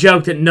running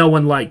joke that no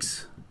one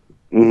likes.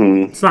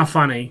 Mm-hmm. It's not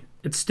funny.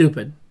 It's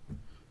stupid.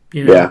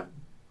 Yeah.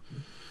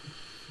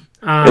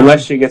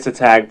 Unless she gets a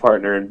tag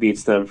partner and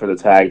beats them for the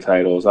tag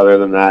titles. Other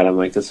than that, I'm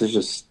like, this is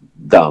just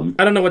dumb.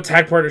 I don't know what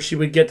tag partner she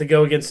would get to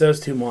go against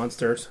those two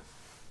monsters.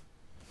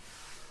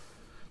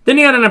 Then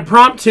you had an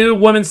impromptu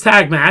women's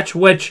tag match,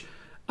 which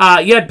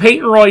you had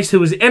Peyton Royce, who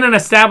was in an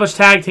established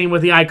tag team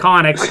with the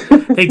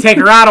Iconics. They take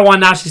her out of one,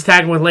 now she's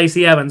tagging with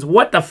Lacey Evans.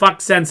 What the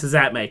fuck sense does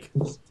that make?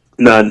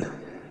 None.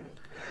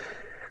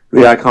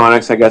 The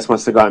Iconics, I guess,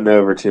 must have gotten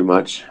over too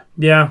much.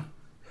 Yeah.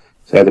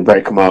 So I had to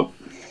break them up.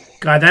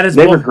 God, that is...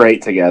 They were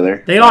great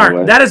together. They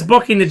are. That is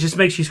booking that just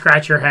makes you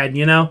scratch your head,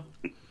 you know?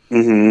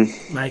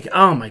 Mm-hmm. Like,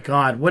 oh my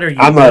God, what are you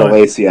I'm doing? not a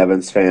Lacey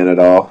Evans fan at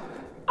all.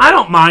 I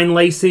don't mind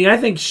Lacey. I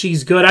think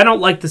she's good. I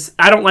don't like this.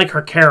 I don't like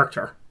her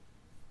character.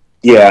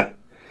 Yeah.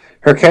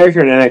 Her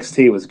character in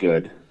NXT was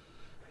good.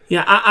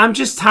 Yeah, I'm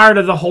just tired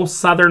of the whole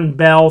Southern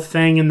Belle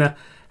thing and the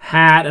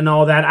hat and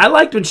all that. I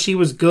liked when she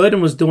was good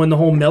and was doing the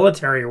whole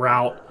military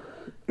route,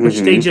 which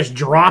they just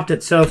dropped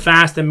it so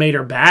fast and made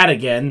her bad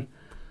again.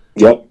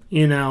 Yep.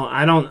 You know,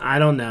 I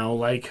don't know.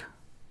 Like,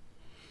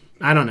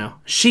 I don't know.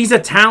 She's a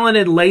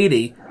talented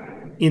lady.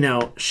 You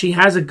know, she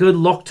has a good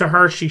look to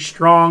her. She's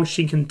strong.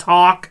 She can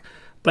talk.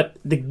 But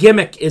the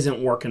gimmick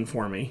isn't working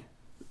for me.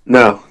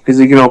 No, because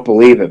you don't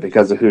believe it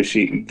because of who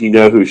you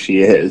know who she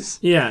is.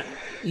 Yeah.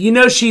 You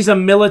know she's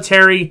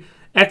a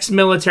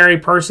ex-military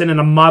person and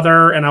a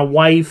mother and a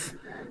wife.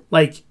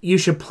 Like, you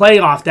should play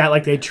off that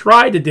like they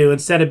tried to do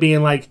instead of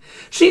being like,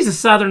 she's a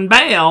Southern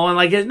Belle. And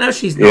like, no,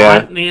 she's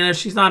not. You know,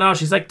 she's not. Oh,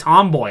 she's like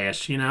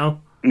tomboyish, you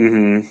know?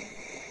 Mm-hmm.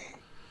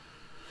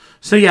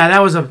 So, yeah,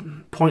 that was a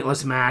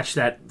pointless match,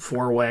 that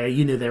 4-way.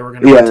 You knew they were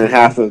going to... Yeah, and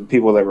half the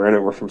people that were in it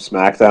were from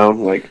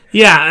Smackdown. Like,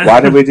 yeah. Why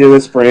did we do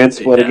this brand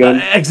split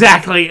again?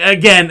 Exactly.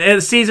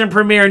 Again, season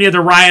premiere, and you had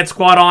the Riot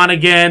Squad on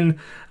again.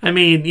 I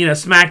mean, you know,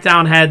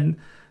 Smackdown had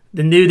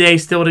the New Day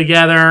still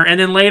together. And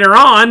then later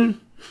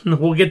on,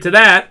 we'll get to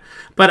that.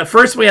 But at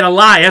first we had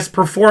Elias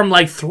perform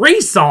like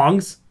 3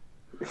 songs.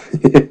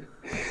 It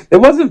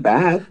wasn't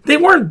bad. They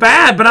weren't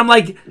bad, but I'm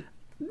like...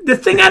 The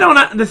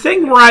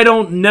thing where I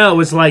don't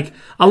know is like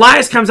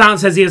Elias comes out and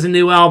says he has a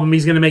new album,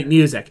 he's going to make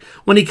music.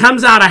 When he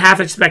comes out, I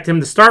half expect him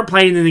to start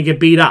playing and then get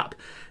beat up.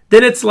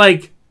 Then it's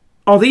like,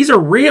 oh, these are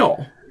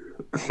real.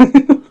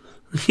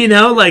 You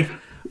know, like,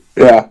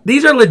 yeah,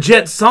 these are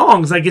legit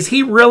songs. Like, is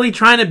he really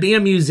trying to be a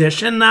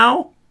musician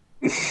now?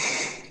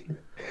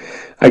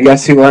 I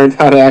guess he learned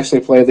how to actually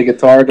play the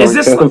guitar during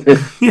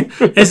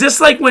COVID. Is this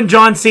like when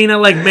John Cena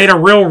like made a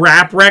real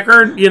rap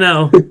record? You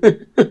know,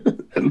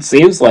 it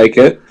seems like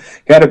it.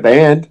 He had a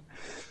band.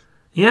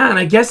 Yeah, and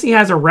I guess he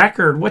has a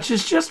record, which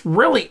is just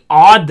really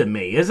odd to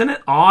me. Isn't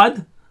it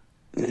odd?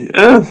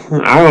 Yeah,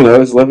 I don't know.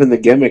 He's living the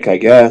gimmick, I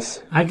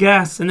guess.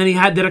 And then he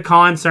did a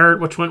concert,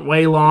 which went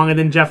way long, and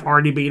then Jeff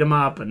Hardy beat him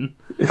up, and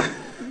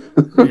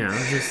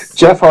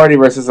Jeff Hardy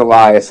versus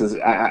Elias is.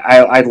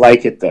 I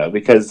like it though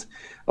because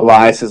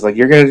Elias is like,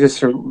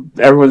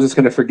 everyone's just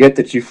gonna forget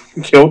that you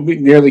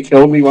nearly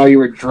killed me while you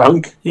were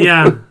drunk.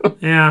 Yeah.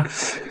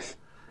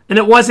 And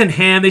it wasn't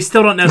him. They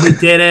still don't know who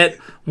did it.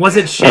 Was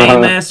it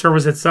Sheamus or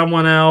was it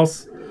someone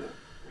else?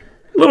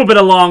 A little bit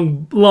of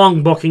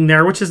long booking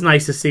there, which is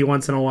nice to see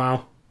once in a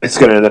while. It's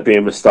going to end up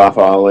being Mustafa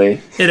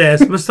Ali. It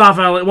is.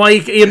 Mustafa Ali. Well,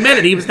 he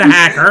admitted he was the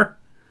hacker.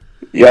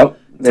 Yep.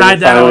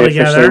 Tied that all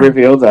together. Officially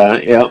revealed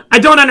that, yep. I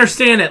don't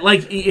understand it.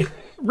 Like,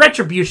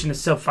 Retribution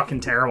is so fucking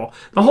terrible.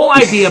 The whole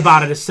idea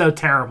about it is so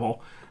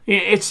terrible.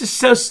 It's just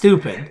so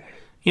stupid.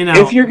 You know,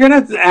 if you're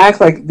going to act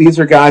like these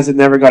are guys that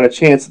never got a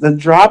chance, then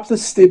drop the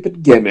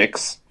stupid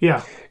gimmicks.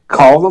 Yeah.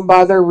 Call them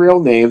by their real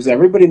names.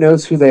 Everybody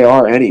knows who they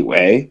are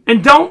anyway.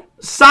 And don't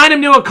sign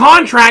them to a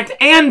contract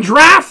and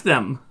draft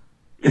them.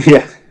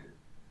 Yeah.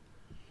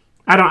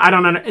 I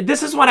don't.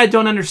 This is what I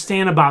don't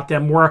understand about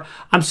them. Where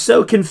I'm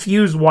so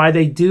confused why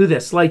they do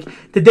this. Like,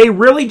 did they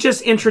really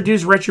just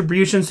introduce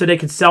Retribution so they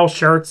could sell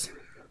shirts?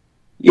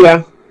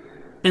 Yeah.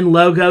 And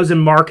logos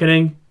and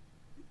marketing.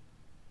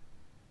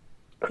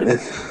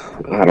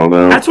 I don't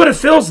know. That's what it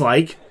feels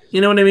like. You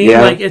know what I mean?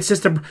 Yeah. Like, it's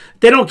just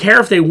they don't care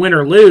if they win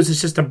or lose.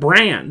 It's just a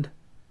brand.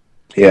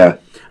 Yeah.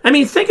 I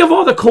mean, think of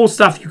all the cool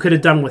stuff you could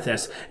have done with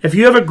this. If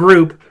you have a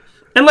group,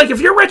 and like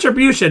if you're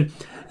Retribution,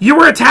 you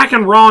were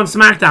attacking Raw and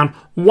SmackDown.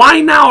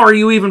 Why now are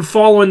you even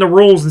following the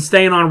rules and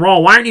staying on Raw?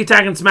 Why aren't you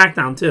attacking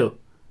SmackDown too?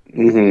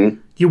 Mm-hmm.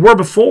 You were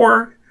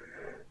before.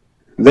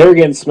 They were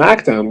getting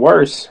SmackDown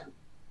worse.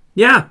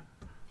 Yeah.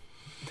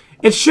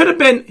 It should have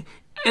been,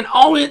 and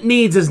all it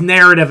needs is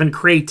narrative and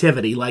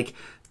creativity. Like,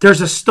 there's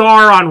a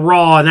star on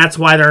Raw, and that's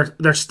why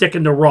they're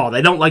sticking to Raw.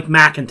 They don't like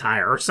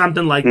McIntyre or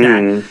something like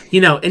that. You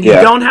know, and you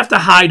don't have to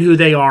hide who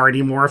they are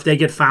anymore if they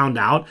get found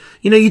out.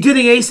 You know, you do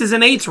the aces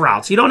and eights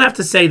routes. You don't have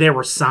to say they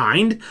were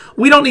signed.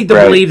 We don't need to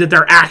believe that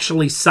they're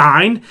actually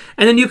signed.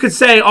 And then you could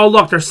say, oh,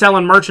 look, they're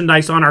selling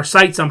merchandise on our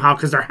site somehow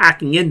because they're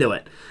hacking into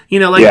it. You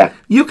know, like,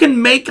 you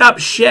can make up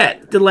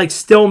shit to, like,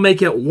 still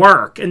make it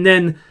work. And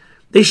then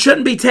they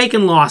shouldn't be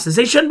taking losses.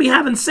 They shouldn't be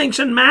having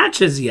sanctioned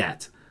matches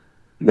yet.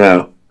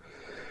 No.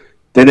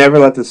 They never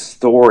let the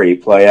story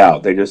play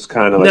out. They just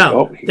kind of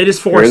like, they just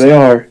force here they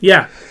are.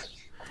 Yeah.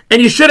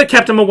 And you should have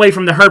kept them away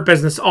from the Hurt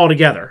Business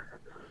altogether.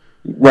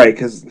 Right,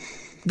 because...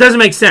 Doesn't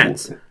make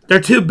sense. They're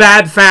two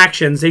bad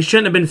factions. They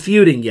shouldn't have been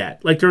feuding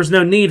yet. Like, there was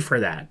no need for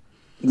that.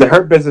 The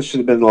Hurt Business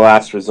should have been the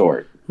last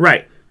resort.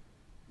 Right.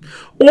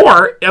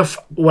 Or, if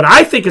what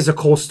I think is a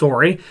cool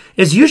story,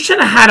 is you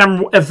should have had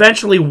them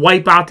eventually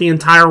wipe out the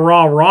entire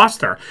Raw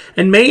roster.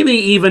 And maybe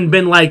even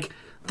been like,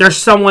 there's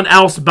someone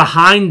else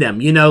behind them.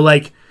 You know,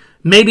 like...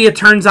 Maybe it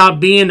turns out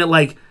being that,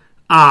 like,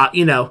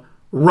 you know,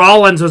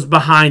 Rollins was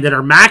behind it,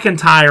 or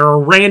McIntyre,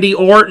 or Randy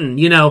Orton,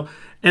 you know,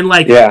 and,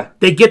 like,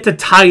 they get the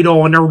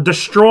title, and they're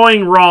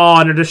destroying Raw,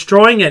 and they're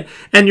destroying it,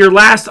 and your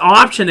last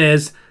option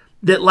is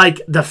that,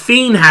 like, The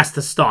Fiend has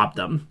to stop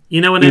them.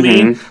 You know what I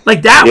mean?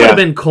 Like, that would have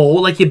been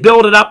cool. Like, you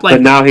build it up like...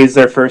 But now he's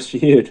their first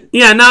feud.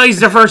 Yeah, now he's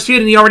their first feud,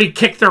 and he already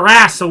kicked their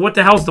ass, so what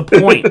the hell's the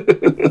point?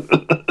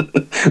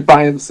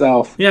 By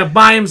himself. Yeah,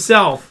 by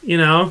himself, you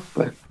know?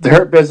 The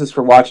Hurt Business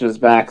were watching his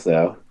back,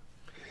 though.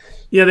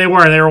 Yeah, they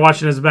were. They were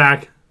watching his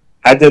back.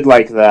 I did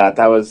like that.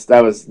 That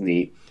was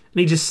neat. And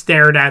he just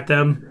stared at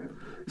them,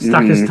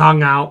 stuck his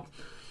tongue out.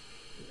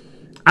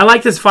 I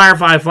like this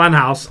Firefly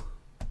Funhouse.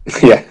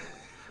 Yeah.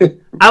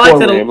 I like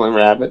that. Rambling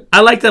Rabbit.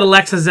 I like that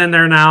Alexa's in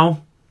there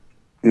now.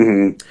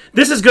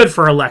 This is good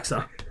for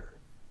Alexa.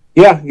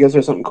 Yeah, gives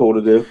her something cool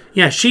to do.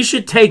 Yeah, she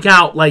should take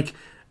out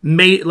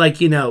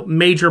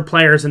major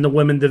players in the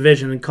women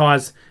division and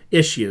cause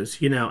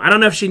issues. You know, I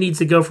don't know if she needs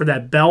to go for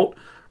that belt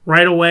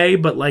right away,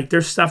 but like,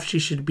 there's stuff she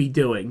should be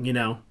doing. You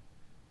know.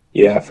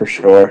 Yeah, for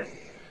sure.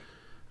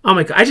 Oh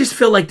my god, I just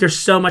feel like there's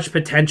so much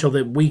potential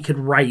that we could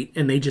write,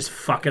 and they just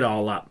fuck it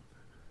all up.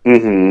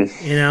 You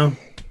know,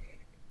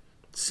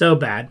 so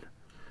bad.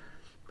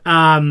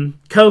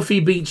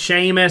 Kofi beat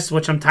Sheamus,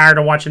 which I'm tired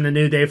of watching the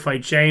New Day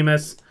fight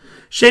Sheamus.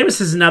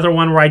 Sheamus is another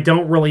one where I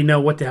don't really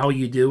know what the hell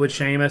you do with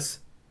Sheamus.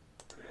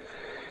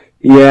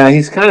 Yeah,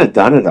 he's kind of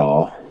done it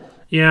all.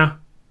 Yeah.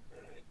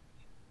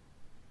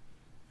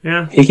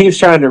 Yeah. He keeps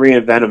trying to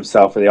reinvent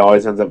himself, and he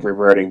always ends up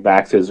reverting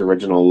back to his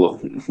original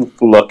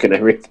look and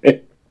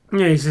everything.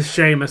 Yeah, he's just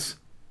Sheamus.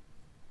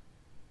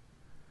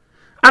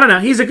 I don't know.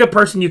 He's a good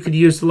person you could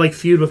use to, like,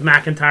 feud with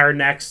McIntyre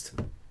next.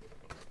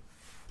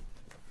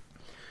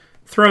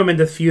 Throw him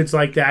into feuds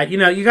like that. You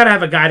know, you got to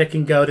have a guy that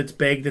can go, that's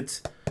big,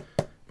 that's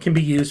can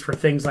be used for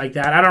things like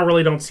that. I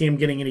don't see him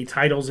getting any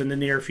titles in the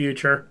near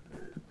future.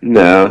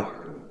 No.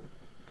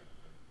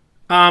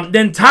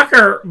 Then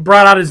Tucker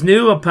brought out his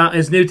new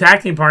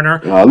tag team partner.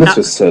 Oh, this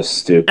was so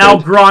stupid.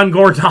 El Gran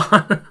Gordon.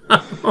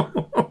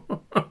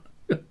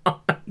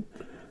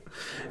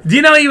 Do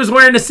you know he was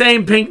wearing the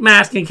same pink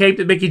mask and cape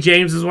that Mickie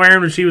James was wearing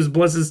when she was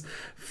Bliss's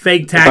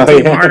fake tag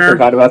team partner? I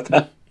forgot about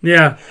that.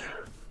 Yeah.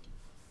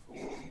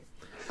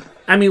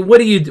 I mean, what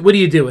do you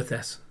do with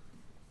this?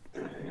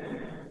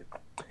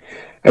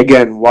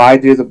 Again, why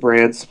do the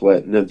brand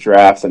split and the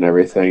draft and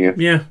everything if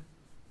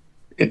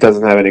it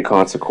doesn't have any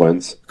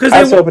consequence?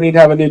 I was hoping he'd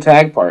have a new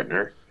tag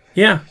partner.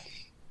 Yeah.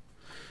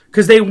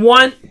 Because they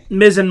want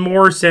Miz and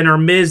Morrison, or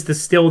Miz to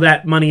steal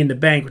that Money in the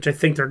Bank, which I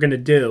think they're going to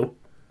do.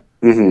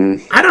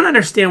 I don't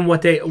understand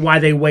why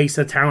they waste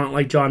a talent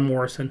like John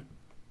Morrison.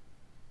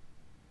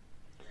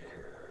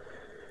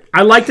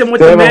 I liked him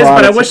with They The have a Miz, lot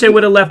but I of wish they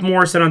would have left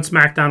Morrison on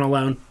SmackDown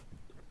alone.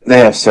 They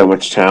have so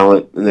much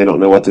talent, and they don't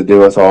know what to do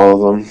with all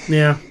of them.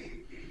 Yeah.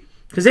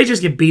 Because they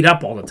just get beat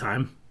up all the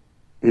time.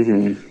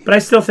 Mm-hmm. But I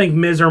still think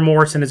Miz or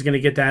Morrison is going to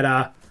get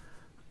that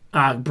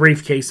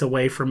briefcase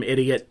away from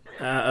idiot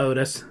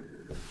Otis.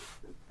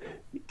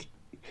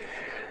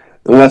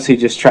 Unless he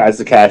just tries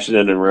to cash it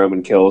in and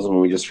Roman kills him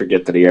and we just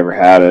forget that he ever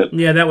had it.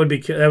 Yeah, that would be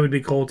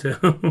cool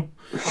too.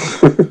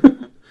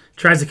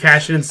 Tries to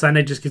cash it in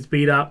Sunday, just gets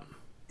beat up.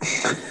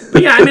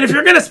 But yeah, I mean, if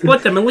you're going to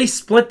split them, at least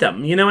split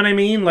them. You know what I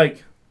mean?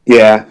 Like,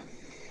 yeah.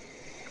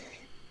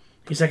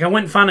 He's like, I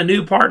went and found a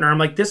new partner. I'm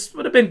like, this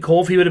would have been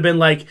cool if he would have been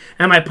like,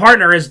 and my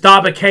partner is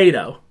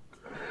Dabba-Kato.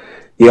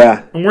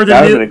 Yeah, and we're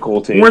that would have been a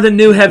cool team. We're the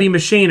new heavy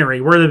machinery.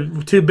 We're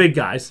the two big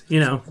guys, you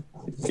know.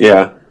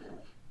 Yeah.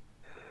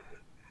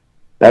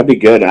 That'd be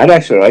good. I'd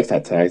actually like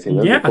that tag team.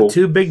 That'd be cool.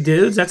 Two big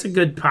dudes. That's a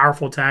good,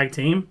 powerful tag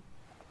team.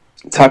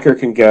 Tucker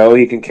can go.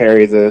 He can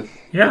carry the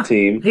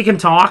team. He can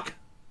talk.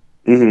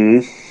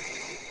 Mm-hmm.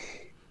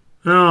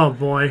 Oh,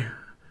 boy.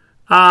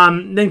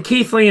 Then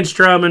Keith Lee and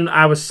Strowman,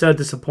 I was so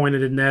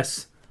disappointed in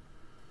this.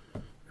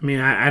 I mean,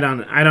 I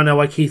don't know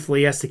why Keith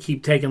Lee has to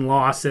keep taking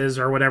losses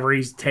or whatever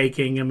he's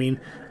taking. I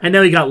mean, I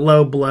know he got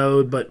low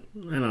blowed, but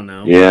I don't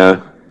know.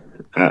 Yeah.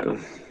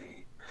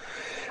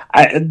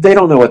 They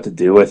don't know what to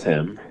do with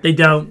him. They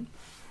don't.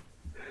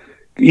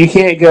 You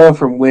can't go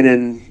from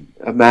winning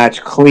a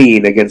match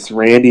clean against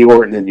Randy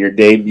Orton in your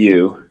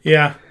debut.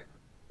 Yeah.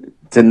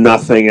 To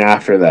nothing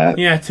after that.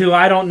 Yeah, to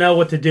I don't know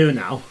what to do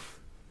now.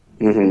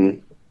 Mm-hmm.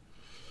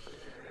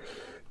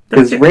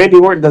 Because Randy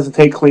Orton doesn't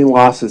take clean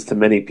losses to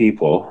many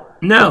people.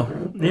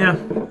 No. Yeah.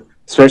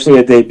 Especially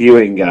a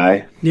debuting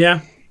guy.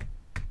 Yeah.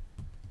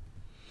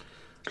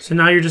 So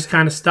now you're just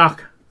kind of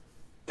stuck.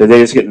 Did they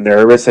just get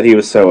nervous that he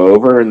was so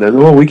over, and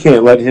then we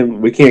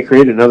can't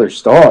create another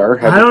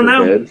star? I don't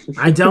know.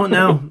 I don't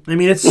know. I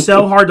mean, it's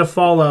so hard to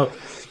follow.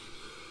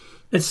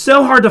 It's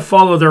so hard to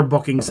follow their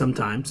booking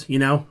sometimes, you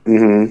know?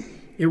 Mm-hmm.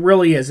 It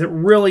really is. It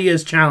really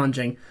is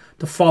challenging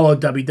to follow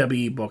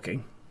WWE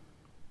booking.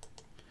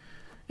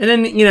 And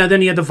then, you know,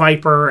 then you had the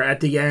Viper at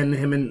the end,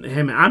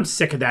 him. I'm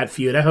sick of that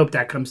feud. I hope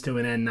that comes to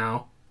an end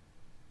now.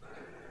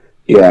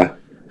 Yeah.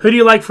 Who do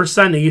you like for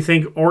Sunday? You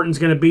think Orton's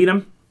going to beat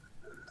him?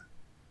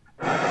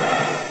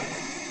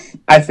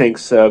 I think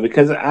so,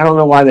 because I don't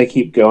know why they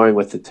keep going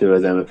with the two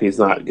of them if he's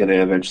not going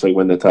to eventually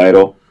win the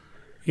title.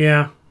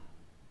 Yeah.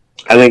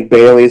 I think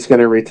Bayley's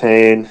going to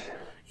retain.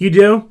 You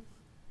do?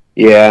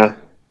 Yeah.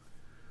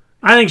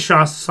 I think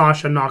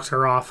Sasha knocks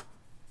her off.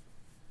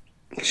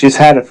 She's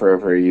had it for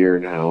over a year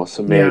now,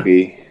 so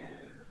maybe. Yeah.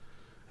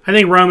 I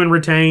think Roman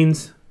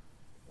retains.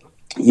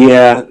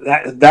 Yeah,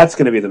 that's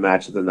going to be the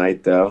match of the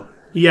night, though.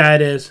 Yeah,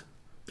 it is.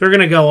 They're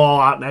going to go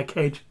all out in that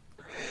cage.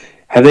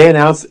 Have they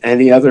announced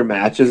any other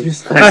matches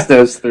besides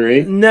those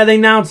three? No, they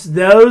announced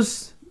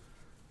those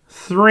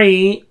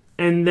three,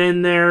 and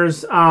then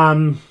there's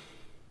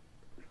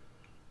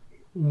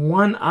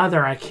one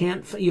other. I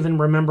can't even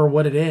remember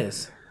what it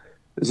is.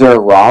 Is there a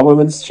Raw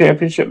Women's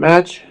Championship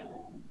match?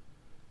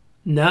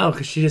 No,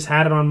 because she just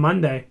had it on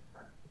Monday.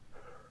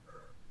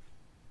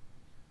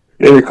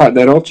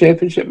 Intercontinental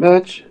Championship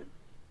match?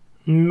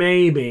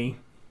 Maybe.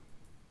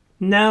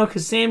 No,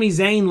 because Sami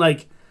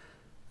Zayn,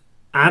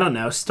 I don't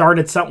know,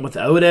 started something with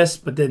Otis,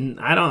 but then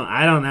I don't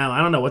know. I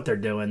don't know what they're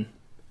doing.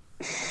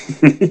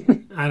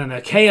 I don't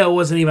know. KO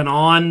wasn't even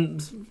on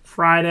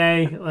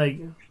Friday.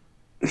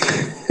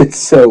 It's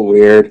so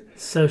weird.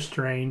 So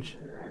strange.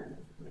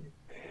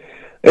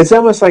 It's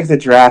almost like the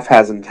draft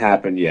hasn't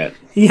happened yet.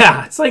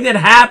 Yeah, it's like it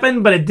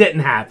happened, but it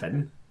didn't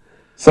happen.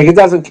 It's like it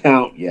doesn't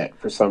count yet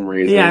for some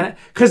reason. Yeah,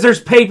 because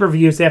there's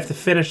pay-per-views they have to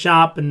finish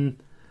up, and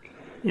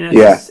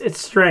it's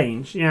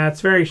strange. Yeah,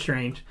 it's very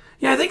strange.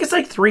 Yeah, I think it's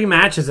 3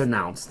 matches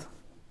announced.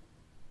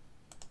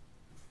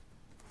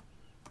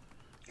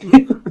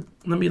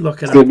 Let me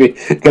look it up.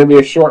 It's gonna be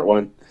a short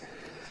one.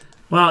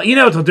 Well, you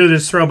know what they'll do? They'll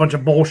just throw a bunch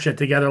of bullshit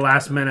together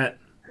last minute.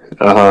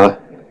 Uh-huh.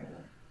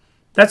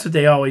 That's what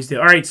they always do.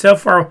 All right, so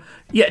far,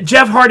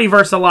 Jeff Hardy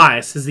versus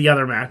Elias is the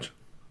other match.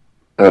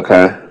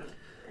 Okay.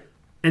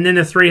 And then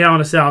the 3 Hell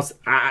in a Cells.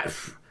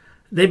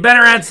 They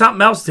better add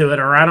something else to it,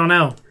 or I don't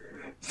know.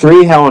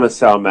 3 Hell in a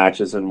Cell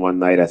matches in one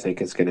night, I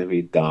think, is going to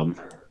be dumb.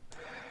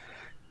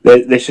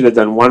 They should have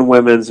done 1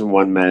 women's and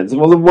 1 men's.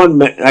 Well,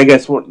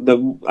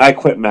 the I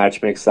Quit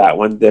match makes that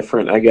one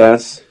different, I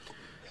guess.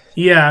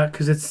 Yeah,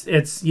 because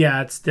it's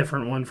a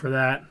different one for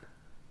that.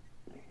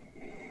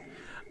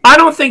 I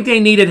don't think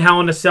they needed Hell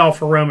in a Cell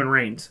for Roman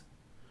Reigns.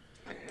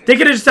 They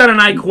could have just done an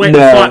I Quit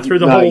and fought through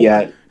the whole...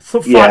 Yet.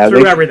 Fought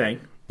through everything,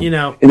 you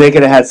know. And they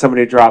could have had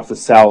somebody drop the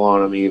cell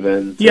on them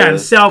even. Yeah, the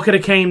cell could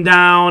have came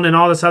down and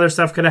all this other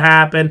stuff could have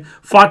happened.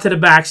 Fought to the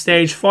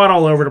backstage, fought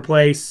all over the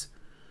place.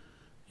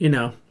 You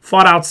know,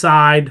 fought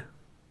outside.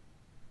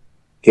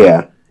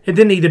 Yeah. It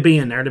didn't need to be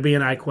in there to be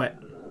an I Quit.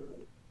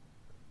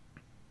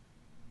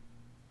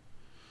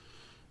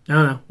 I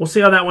don't know. We'll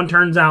see how that one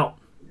turns out.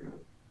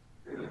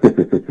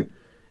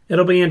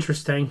 It'll be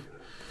interesting.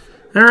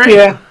 All right.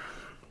 Yeah.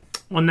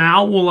 Well,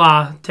 now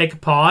we'll take a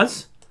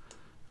pause.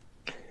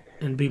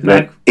 and be And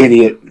that back.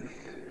 idiot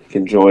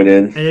can join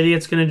in. An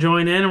idiot's going to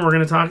join in, and we're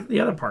going to talk the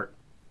other part.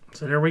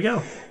 So there we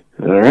go.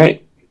 All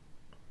right.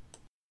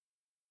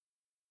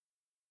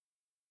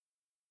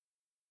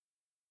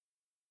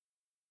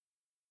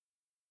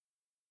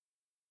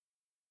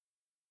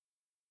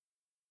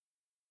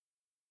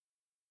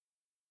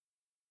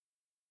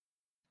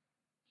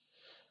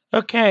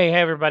 Okay, hey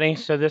everybody.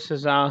 So this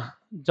is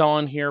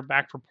Dawn here,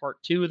 back for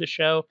part two of the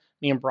show.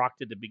 Me and Brock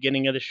did the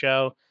beginning of the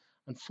show.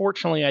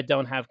 Unfortunately, I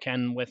don't have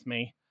Ken with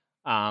me.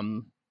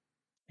 Um,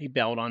 he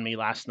bailed on me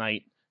last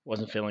night.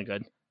 Wasn't feeling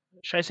good.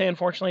 Should I say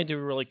unfortunately? Do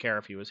we really care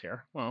if he was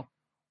here? Well,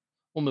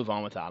 we'll move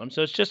on without him.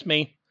 So it's just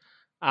me.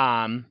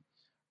 Um,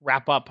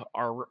 wrap up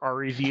our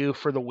review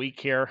for the week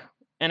here.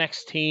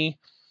 NXT.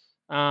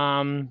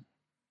 Um,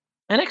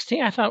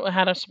 NXT, I thought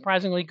had a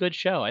surprisingly good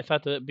show. I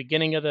thought the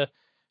beginning of the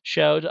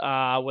show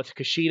with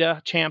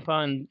Kushida,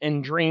 Champa,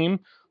 and Dream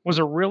was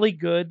a really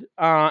good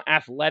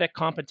athletic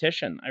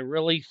competition. I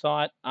really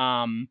thought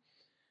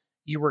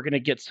you were going to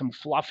get some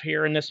fluff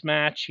here in this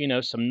match,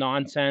 some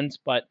nonsense,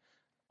 but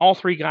all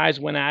three guys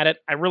went at it.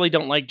 I really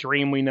don't like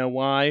Dream. We know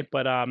why,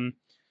 but Champa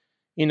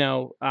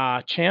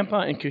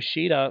and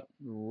Kushida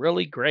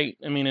really great.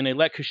 I mean, and they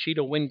let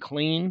Kushida win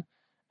clean,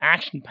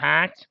 action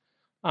packed.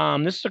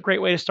 This is a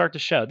great way to start the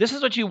show. This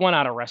is what you want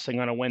out of wrestling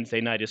on a Wednesday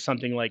night is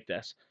something like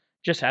this.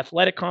 Just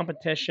athletic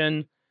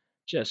competition,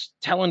 just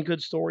telling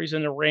good stories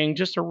in the ring,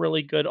 just a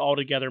really good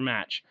all-together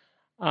match.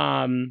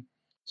 Um,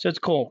 so it's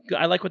cool.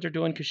 I like what they're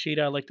doing,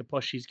 Kushida. I like the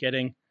push he's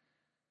getting.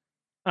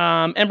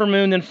 Ember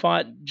Moon then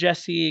fought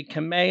Jesse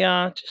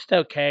Kamea. Just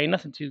okay.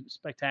 Nothing too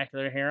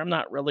spectacular here. I'm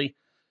not really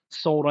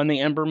sold on the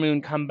Ember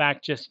Moon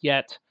comeback just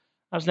yet.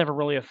 I was never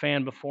really a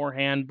fan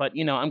beforehand, but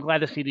I'm glad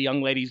to see the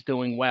young ladies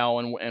doing well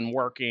and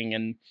working,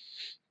 and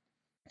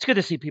it's good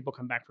to see people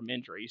come back from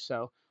injury.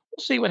 So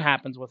we'll see what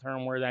happens with her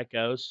and where that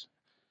goes.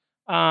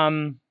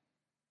 Um,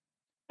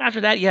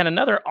 After that, you had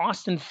another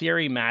Austin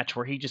Theory match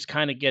where he just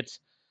kind of gets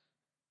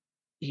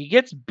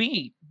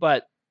beat,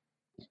 but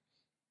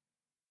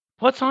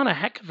puts on a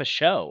heck of a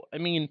show. I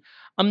mean,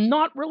 I'm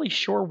not really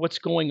sure what's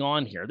going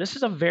on here. This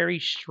is a very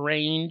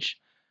strange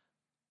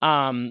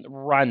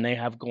run they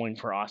have going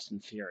for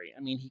Austin Theory.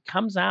 I mean, he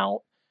comes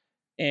out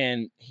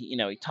and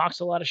he talks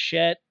a lot of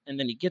shit, and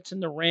then he gets in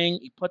the ring,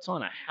 he puts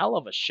on a hell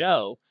of a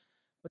show,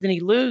 but then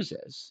he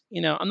loses.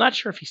 I'm not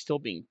sure if he's still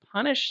being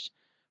punished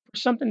for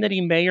something that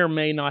he may or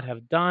may not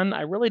have done.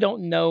 I really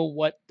don't know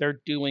what they're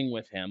doing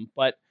with him,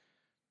 but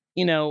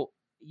you know,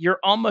 you're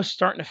almost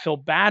starting to feel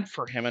bad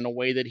for him in a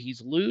way that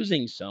he's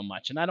losing so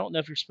much. And I don't know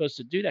if you're supposed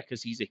to do that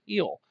because he's a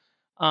heel.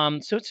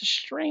 So it's a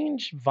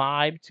strange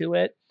vibe to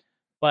it.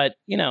 But,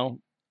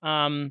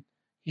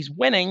 he's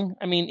winning.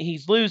 I mean,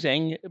 he's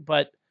losing,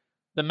 but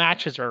the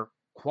matches are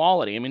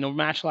quality. I mean, the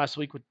match last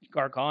week with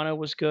Gargano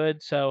was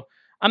good. So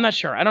I'm not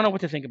sure. I don't know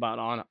what to think about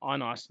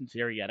on Austin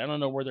Theory yet. I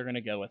don't know where they're going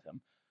to go with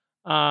him.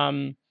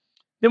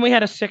 Then we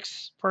had a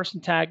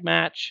 6-person tag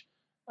match.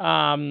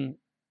 Um,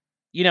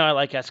 I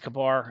like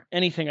Escobar.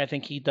 Anything I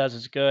think he does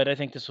is good. I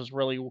think this was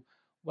really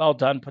well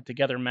done, put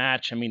together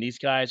match. I mean, these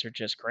guys are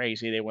just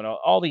crazy. They went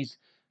all these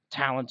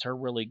talents are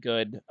really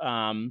good.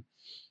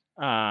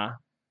 Uh,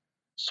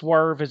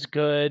 Swerve is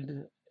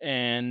good,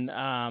 and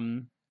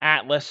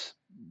Atlas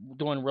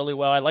doing really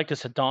well. I like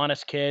this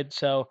Adonis kid,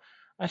 so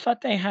I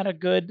thought they had a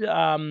good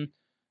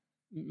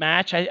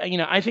match.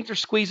 I think they're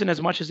squeezing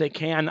as much as they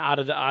can out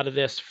of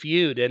this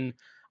feud, and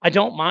I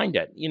don't mind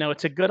it.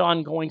 It's a good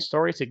ongoing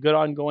story. It's a good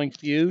ongoing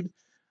feud.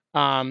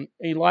 A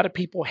lot of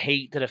people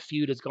hate that a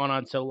feud has gone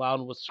on so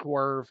long with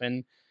Swerve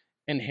and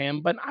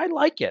him, but I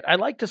like it. I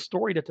like the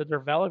story that they're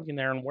developing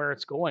there and where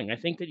it's going. I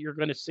think that you're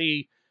going to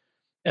see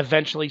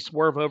eventually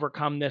Swerve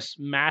overcome this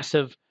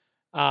massive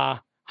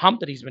hump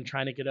that he's been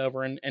trying to get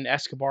over, and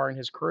Escobar and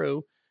his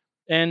crew.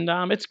 And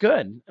it's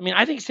good. I mean,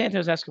 I think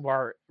Santos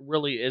Escobar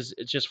really is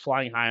it's just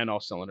flying high on all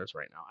cylinders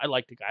right now. I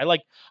like the guy.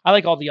 I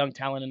like all the young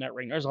talent in that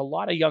ring. There's a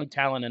lot of young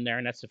talent in there,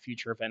 and that's the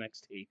future of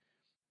NXT,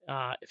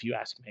 if you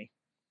ask me.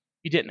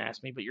 You didn't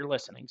ask me, but you're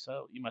listening,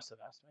 so you must have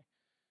asked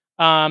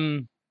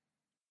me.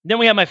 Then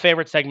we have my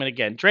favorite segment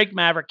again: Drake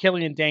Maverick,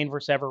 Killian Dane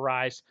versus Ever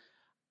Rise.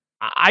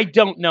 I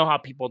don't know how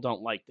people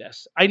don't like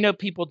this. I know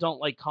people don't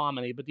like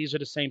comedy, but these are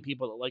the same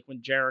people that like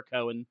when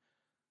Jericho and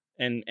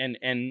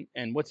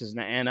what's his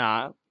name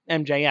and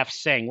MJF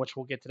sing, which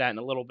we'll get to that in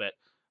a little bit.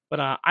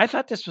 But I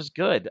thought this was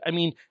good. I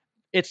mean,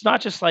 it's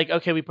not just like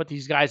okay, we put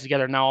these guys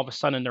together now all of a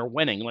sudden they're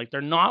winning. Like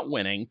they're not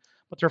winning,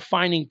 but they're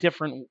finding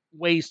different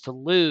ways to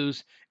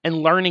lose and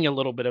learning a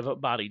little bit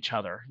about each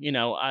other.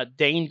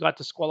 Dane got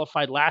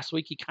disqualified last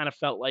week. He kind of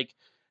felt like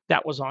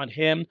that was on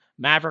him.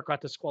 Maverick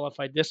got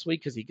disqualified this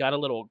week because he got a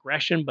little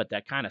aggression, but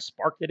that kind of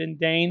sparked it in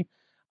Dane.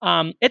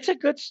 It's a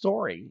good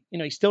story.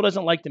 He still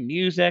doesn't like the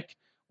music,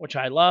 which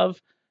I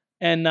love,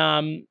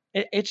 and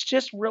it's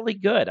just really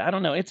good. I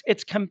don't know.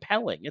 It's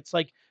compelling. It's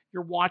like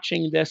you're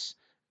watching this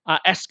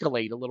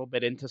escalate a little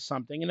bit into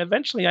something, and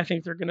eventually, I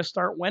think they're going to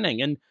start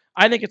winning. And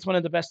I think it's one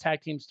of the best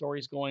tag team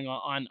stories going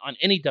on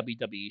any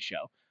WWE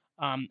show.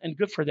 And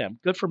good for them.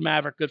 Good for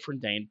Maverick. Good for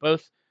Dane.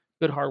 Both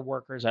good hard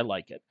workers. I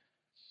like it.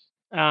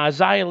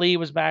 Xia Li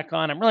was back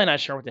on. I'm really not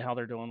sure what the hell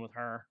they're doing with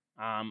her.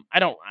 I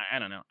don't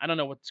know. I don't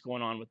know what's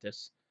going on with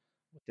this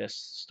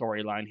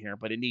storyline here,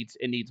 but it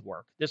needs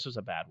work. This was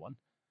a bad one.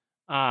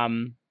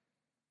 Um,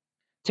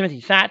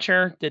 Timothy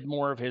Thatcher did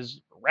more of his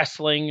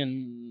wrestling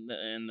and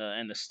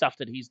the stuff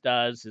that he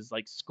does, his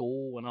like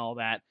school and all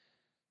that.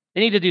 They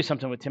need to do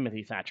something with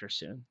Timothy Thatcher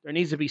soon. There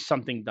needs to be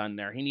something done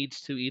there. He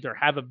needs to either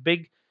have a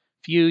big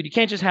feud. You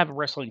can't just have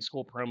wrestling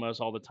school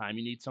promos all the time.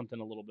 You need something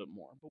a little bit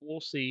more. But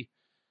we'll see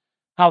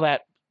how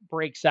that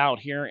breaks out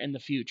here in the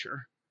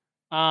future.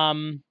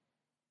 Um,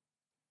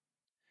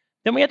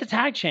 then we had the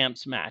tag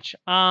champs match.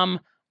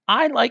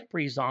 I like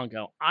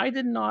Breezango. I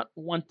did not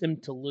want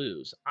them to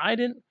lose. I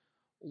didn't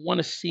want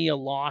to see a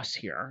loss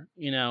here.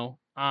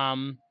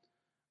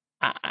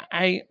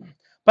 I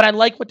but I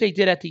like what they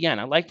did at the end.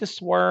 I like the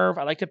swerve.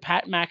 I like that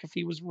Pat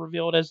McAfee was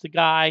revealed as the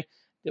guy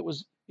that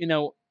was,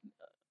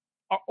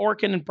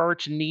 Orkin and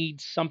Birch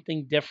need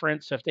something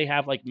different. So if they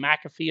have like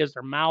McAfee as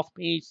their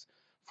mouthpiece,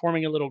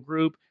 forming a little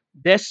group,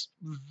 this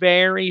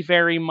very,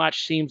 very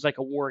much seems like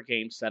a war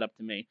game setup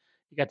to me.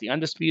 You got the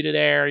Undisputed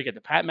Era, you got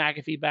the Pat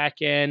McAfee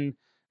back in.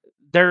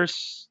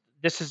 This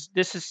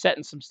is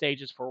setting some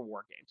stages for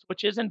war games,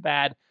 which isn't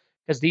bad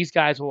because these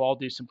guys will all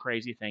do some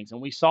crazy things.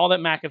 And we saw that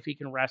McAfee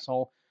can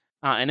wrestle,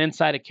 and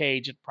inside a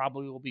cage, it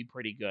probably will be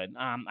pretty good.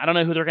 I don't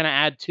know who they're going to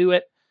add to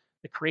it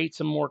to create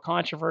some more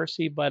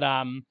controversy, but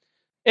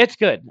it's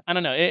good. I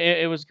don't know.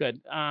 It was good.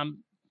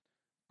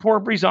 Poor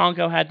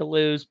Breezango had to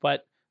lose,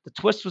 but the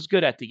twist was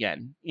good at the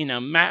end.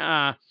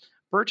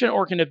 Birch and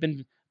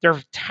Orkin they're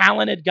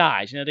talented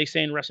guys. They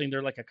say in wrestling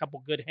they're like a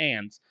couple good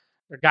hands.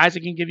 They're guys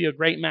that can give you a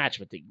great match,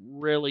 but they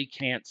really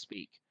can't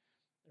speak.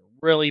 They're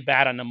really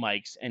bad on the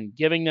mics. And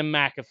giving them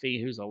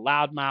McAfee, who's a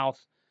loudmouth,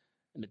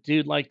 and a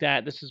dude like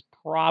that, this is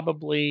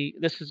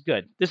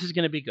good. This is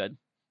going to be good.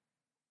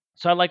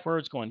 So I like where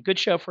it's going. Good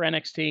show for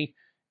NXT,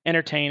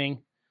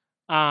 entertaining.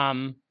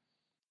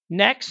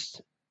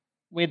 Next,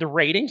 we had the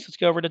ratings. Let's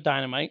go over to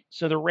Dynamite.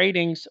 So the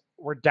ratings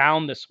were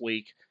down this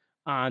week.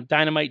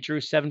 Dynamite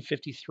drew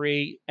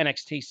 753,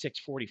 NXT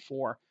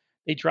 644.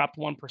 They dropped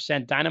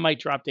 1%. Dynamite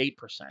dropped 8%.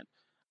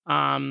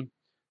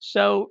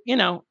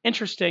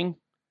 Interesting.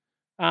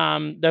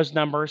 Those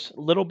numbers a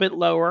little bit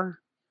lower.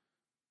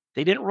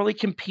 They didn't really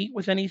compete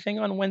with anything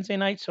on Wednesday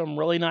night, so I'm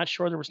really not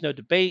sure. There was no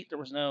debate. There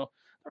was a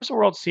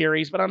World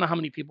Series, but I don't know how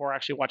many people are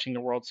actually watching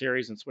the World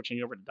Series and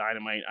switching over to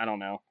Dynamite. I don't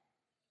know.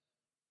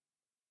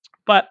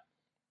 But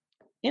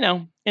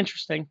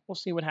interesting. We'll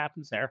see what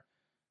happens there.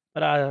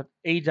 But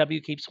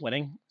AEW keeps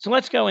winning. So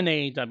let's go into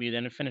AEW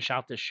then and finish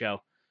out this show,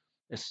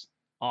 this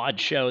odd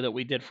show that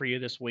we did for you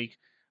this week.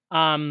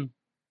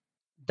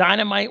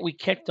 Dynamite, we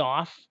kicked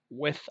off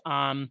with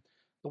the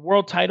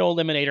world title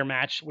eliminator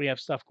match. We have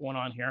stuff going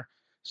on here.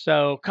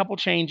 So a couple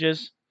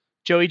changes.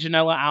 Joey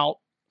Janela out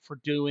like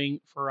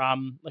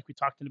we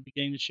talked in the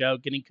beginning of the show,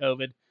 getting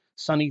COVID.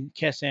 Sonny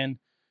Kiss in.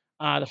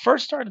 The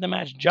first start of the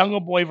match, Jungle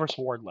Boy versus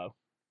Wardlow.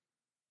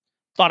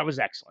 Thought it was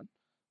excellent.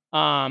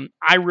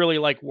 I really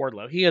like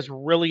Wardlow. He has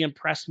really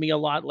impressed me a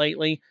lot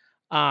lately.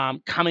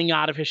 Coming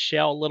out of his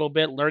shell a little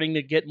bit, learning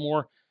to get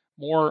more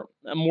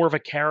of a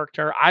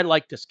character. I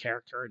like this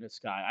character in this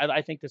guy.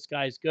 I think this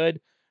guy is good.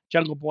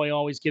 Jungle Boy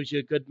always gives you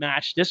a good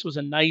match. This was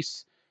a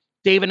nice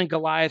David and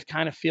Goliath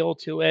kind of feel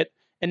to it,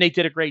 and they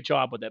did a great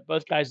job with it.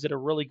 Both guys did a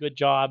really good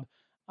job.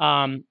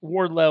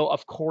 Wardlow,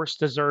 of course,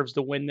 deserves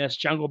to win this.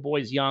 Jungle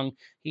Boy's young.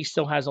 He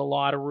still has a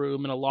lot of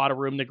room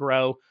to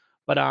grow.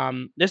 But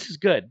this is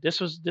good.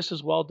 This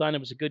was well done. It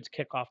was a good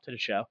kickoff to the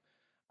show.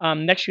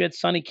 Next, you had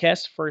Sonny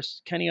Kiss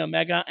versus Kenny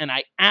Omega, and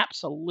I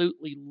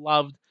absolutely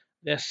loved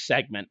this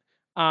segment.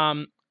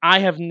 I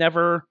have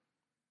never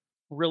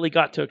really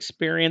got to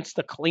experience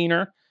the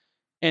cleaner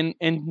in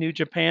New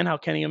Japan, how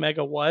Kenny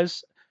Omega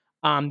was.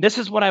 This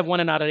is what I've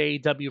wanted out of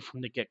AEW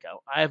from the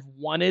get-go. I've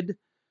wanted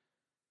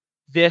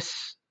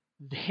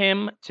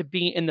him to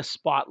be in the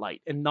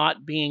spotlight and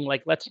not being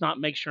like, let's not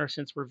make sure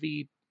since we're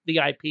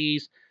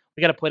VIPs,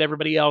 we got to put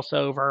everybody else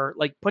over.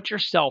 Like, put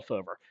yourself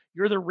over.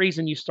 You're the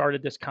reason you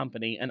started this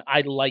company, and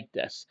I like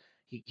this.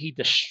 He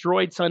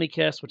destroyed Sonny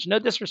Kiss, which no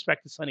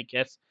disrespect to Sonny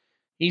Kiss.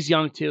 He's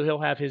young too.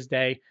 He'll have his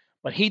day.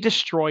 But he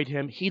destroyed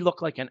him. He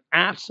looked like an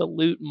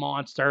absolute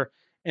monster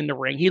in the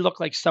ring. He looked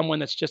like someone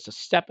that's just a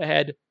step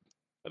ahead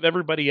of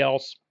everybody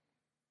else.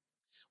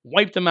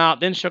 Wiped him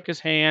out, then shook his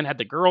hand, had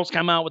the girls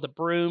come out with the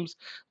brooms.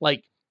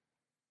 Like,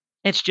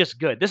 it's just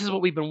good. This is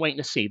what we've been waiting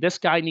to see. This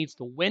guy needs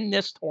to win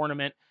this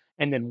tournament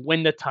and then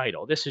win the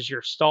title. This is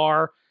your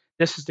star.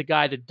 This is the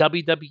guy that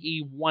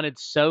WWE wanted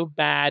so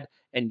bad,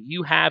 and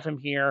you have him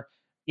here.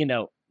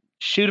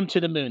 Shoot him to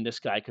the moon, this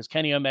guy, because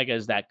Kenny Omega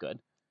is that good.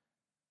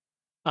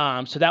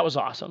 So that was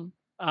awesome.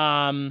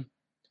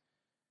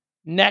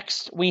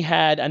 Next, we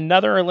had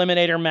another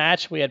eliminator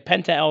match. We had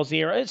Penta El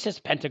Zero. It's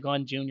just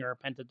Pentagon Jr. or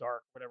Penta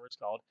Dark, whatever it's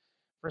called,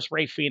 versus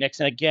Ray Phoenix.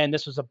 And again,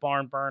 this was a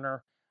barn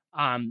burner.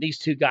 These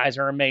two guys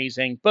are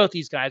amazing. Both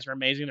these guys are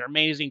amazing. They're an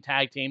amazing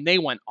tag team. They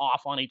went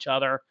off on each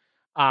other.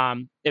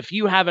 If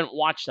you haven't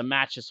watched the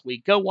match this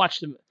week, go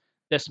watch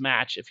this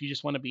match if you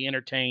just want to be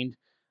entertained.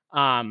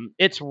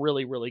 It's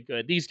really, really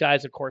good. These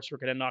guys, of course, were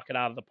going to knock it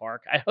out of the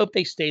park. I hope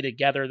they stay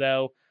together,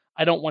 though.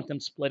 I don't want them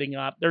splitting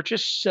up. They're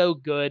just so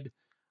good.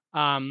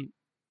 Um,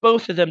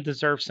 both of them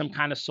deserve some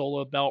kind of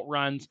solo belt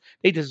runs.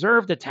 They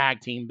deserve the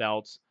tag team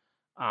belts.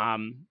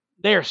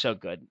 They are so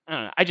good. I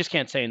don't know. I just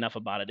can't say enough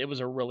about it. It was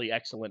a really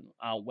excellent,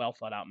 well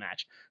thought out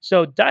match.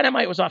 So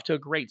Dynamite was off to a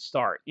great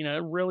start.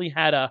 It really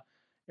had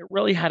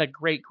a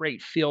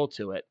great feel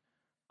to it.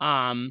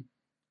 Um,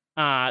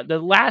 the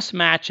last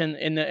match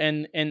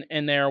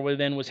in there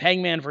within was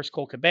Hangman versus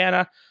Cole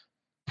Cabana.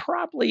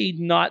 Probably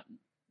not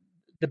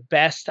the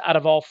best out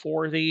of all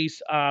four of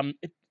these.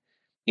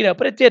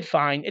 But it did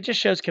fine. It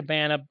just shows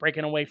Cabana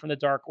breaking away from the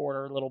Dark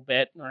Order a little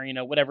bit, or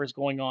whatever's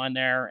going on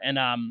there,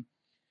 and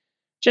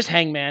just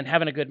Hangman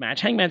having a good match.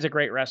 Hangman's a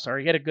great wrestler.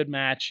 He had a good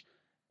match.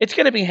 It's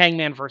going to be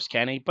Hangman versus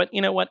Kenny, but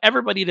you know what?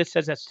 Everybody that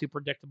says that's too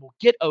predictable,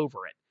 get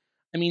over it.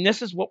 I mean,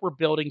 this is what we're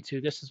building to.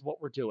 This is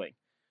what we're doing.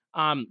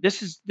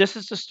 This is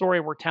the story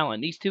we're telling.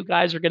 These two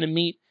guys are going to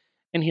meet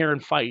in here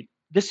and fight.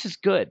 This is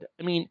good.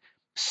 I mean,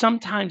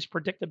 sometimes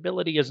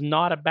predictability is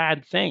not a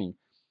bad thing.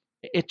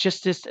 It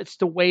just is. It's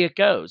the way it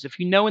goes. If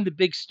you know in the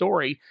big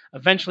story,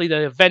 eventually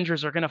the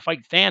Avengers are going to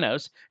fight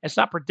Thanos. It's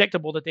not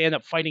predictable that they end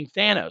up fighting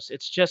Thanos.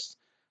 It's just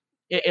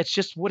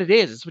what it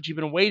is. It's what you've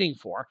been waiting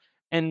for.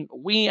 And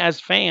we as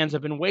fans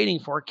have been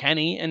waiting for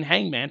Kenny and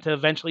Hangman to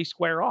eventually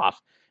square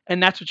off.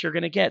 And that's what you're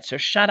going to get. So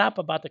shut up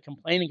about the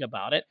complaining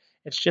about it.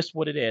 It's just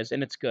what it is,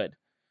 and it's good.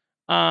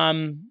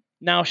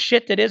 Now,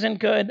 shit that isn't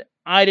good,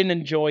 I didn't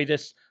enjoy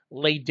this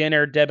late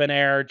dinner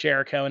debonair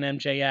Jericho and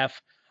MJF.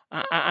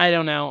 I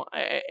don't know.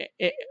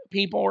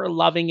 People are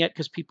loving it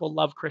because people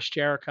love Chris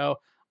Jericho.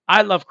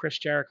 I love Chris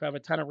Jericho. I have a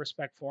ton of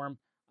respect for him.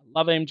 I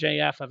love MJF.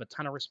 I have a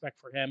ton of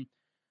respect for him.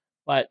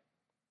 But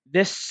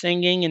this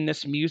singing and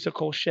this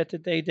musical shit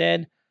that they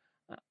did,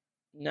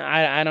 no,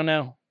 I don't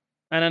know.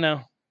 I don't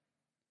know.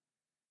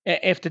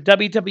 If the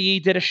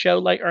WWE did a show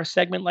like or a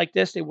segment like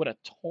this, they would have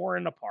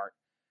torn apart.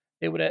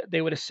 They would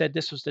have said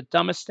this was the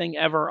dumbest thing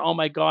ever. Oh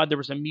my God, there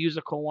was a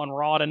musical on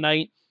Raw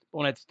tonight. But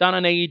when it's done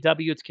on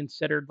AEW, it's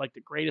considered like the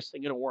greatest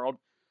thing in the world.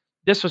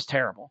 This was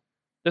terrible.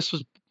 This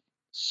was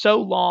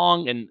so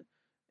long, and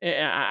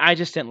I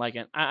just didn't like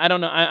it. I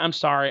don't know. I'm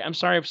sorry. I'm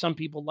sorry if some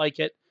people like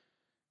it.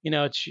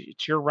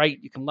 It's your right.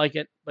 You can like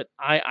it, but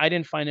I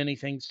didn't find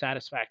anything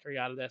satisfactory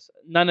out of this.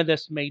 None of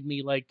this made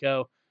me like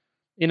go.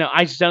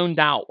 I zoned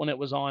out when it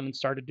was on and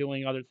started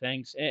doing other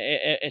things.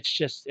 It's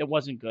just it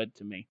wasn't good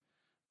to me.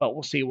 But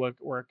we'll see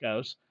where it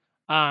goes.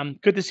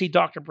 Good to see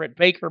Dr. Britt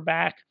Baker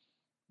back.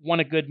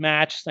 Won a good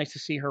match. It's nice to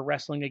see her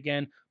wrestling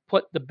again.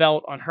 Put the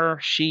belt on her.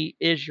 She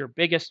is your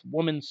biggest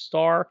woman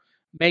star.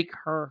 Make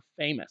her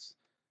famous.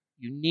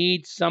 You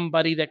need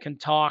somebody that can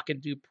talk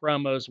and do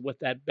promos with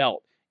that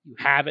belt. You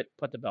have it.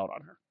 Put the belt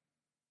on her.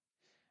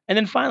 And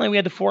then finally, we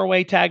had the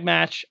four-way tag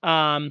match.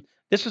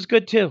 This was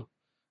good too.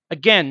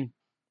 Again,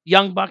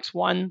 Young Bucks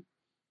won.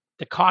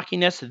 The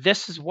cockiness.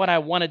 This is what I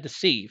wanted to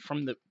see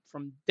from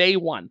day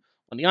one.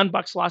 When the Young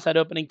Bucks lost that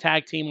opening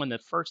tag team on the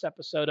first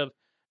episode of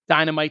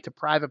Dynamite to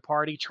Private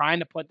Party, trying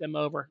to put them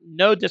over.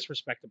 No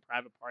disrespect to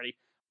Private Party,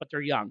 but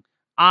they're young.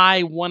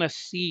 I want to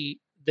see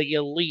the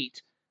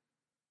Elite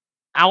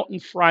out in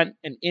front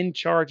and in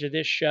charge of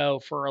this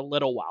show for a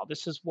little while.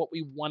 This is what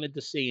we wanted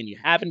to see, and you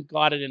haven't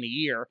got it in a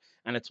year,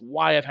 and it's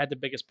why I've had the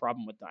biggest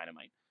problem with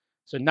Dynamite.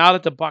 So now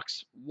that the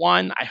Bucks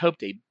won, I hope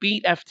they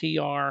beat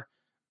FTR,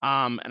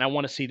 and I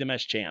want to see them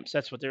as champs.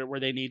 That's where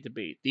they need to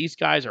be. These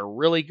guys are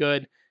really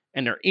good,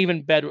 and they're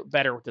even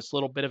better with this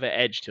little bit of an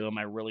edge to them.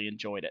 I really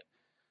enjoyed it.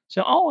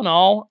 So all in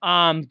all,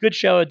 good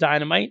show of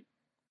Dynamite,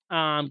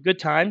 good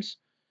times.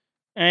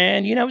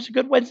 And it was a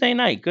good Wednesday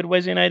night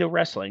of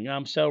wrestling.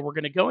 So we're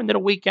gonna go into the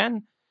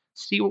weekend,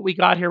 see what we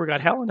got here. We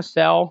got Hell in a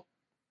Cell.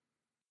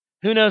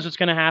 Who knows what's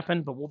gonna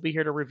happen, but we'll be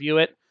here to review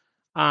it.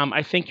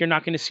 I think you're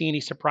not going to see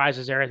any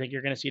surprises there. I think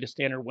you're going to see the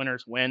standard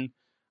winners win.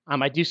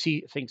 I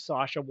think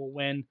Sasha will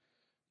win,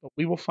 but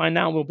we will find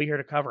out. We'll be here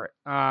to cover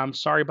it.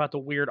 Sorry about the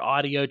weird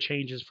audio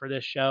changes for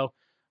this show,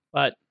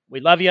 but we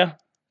love you.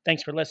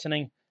 Thanks for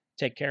listening.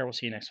 Take care. We'll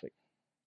see you next week.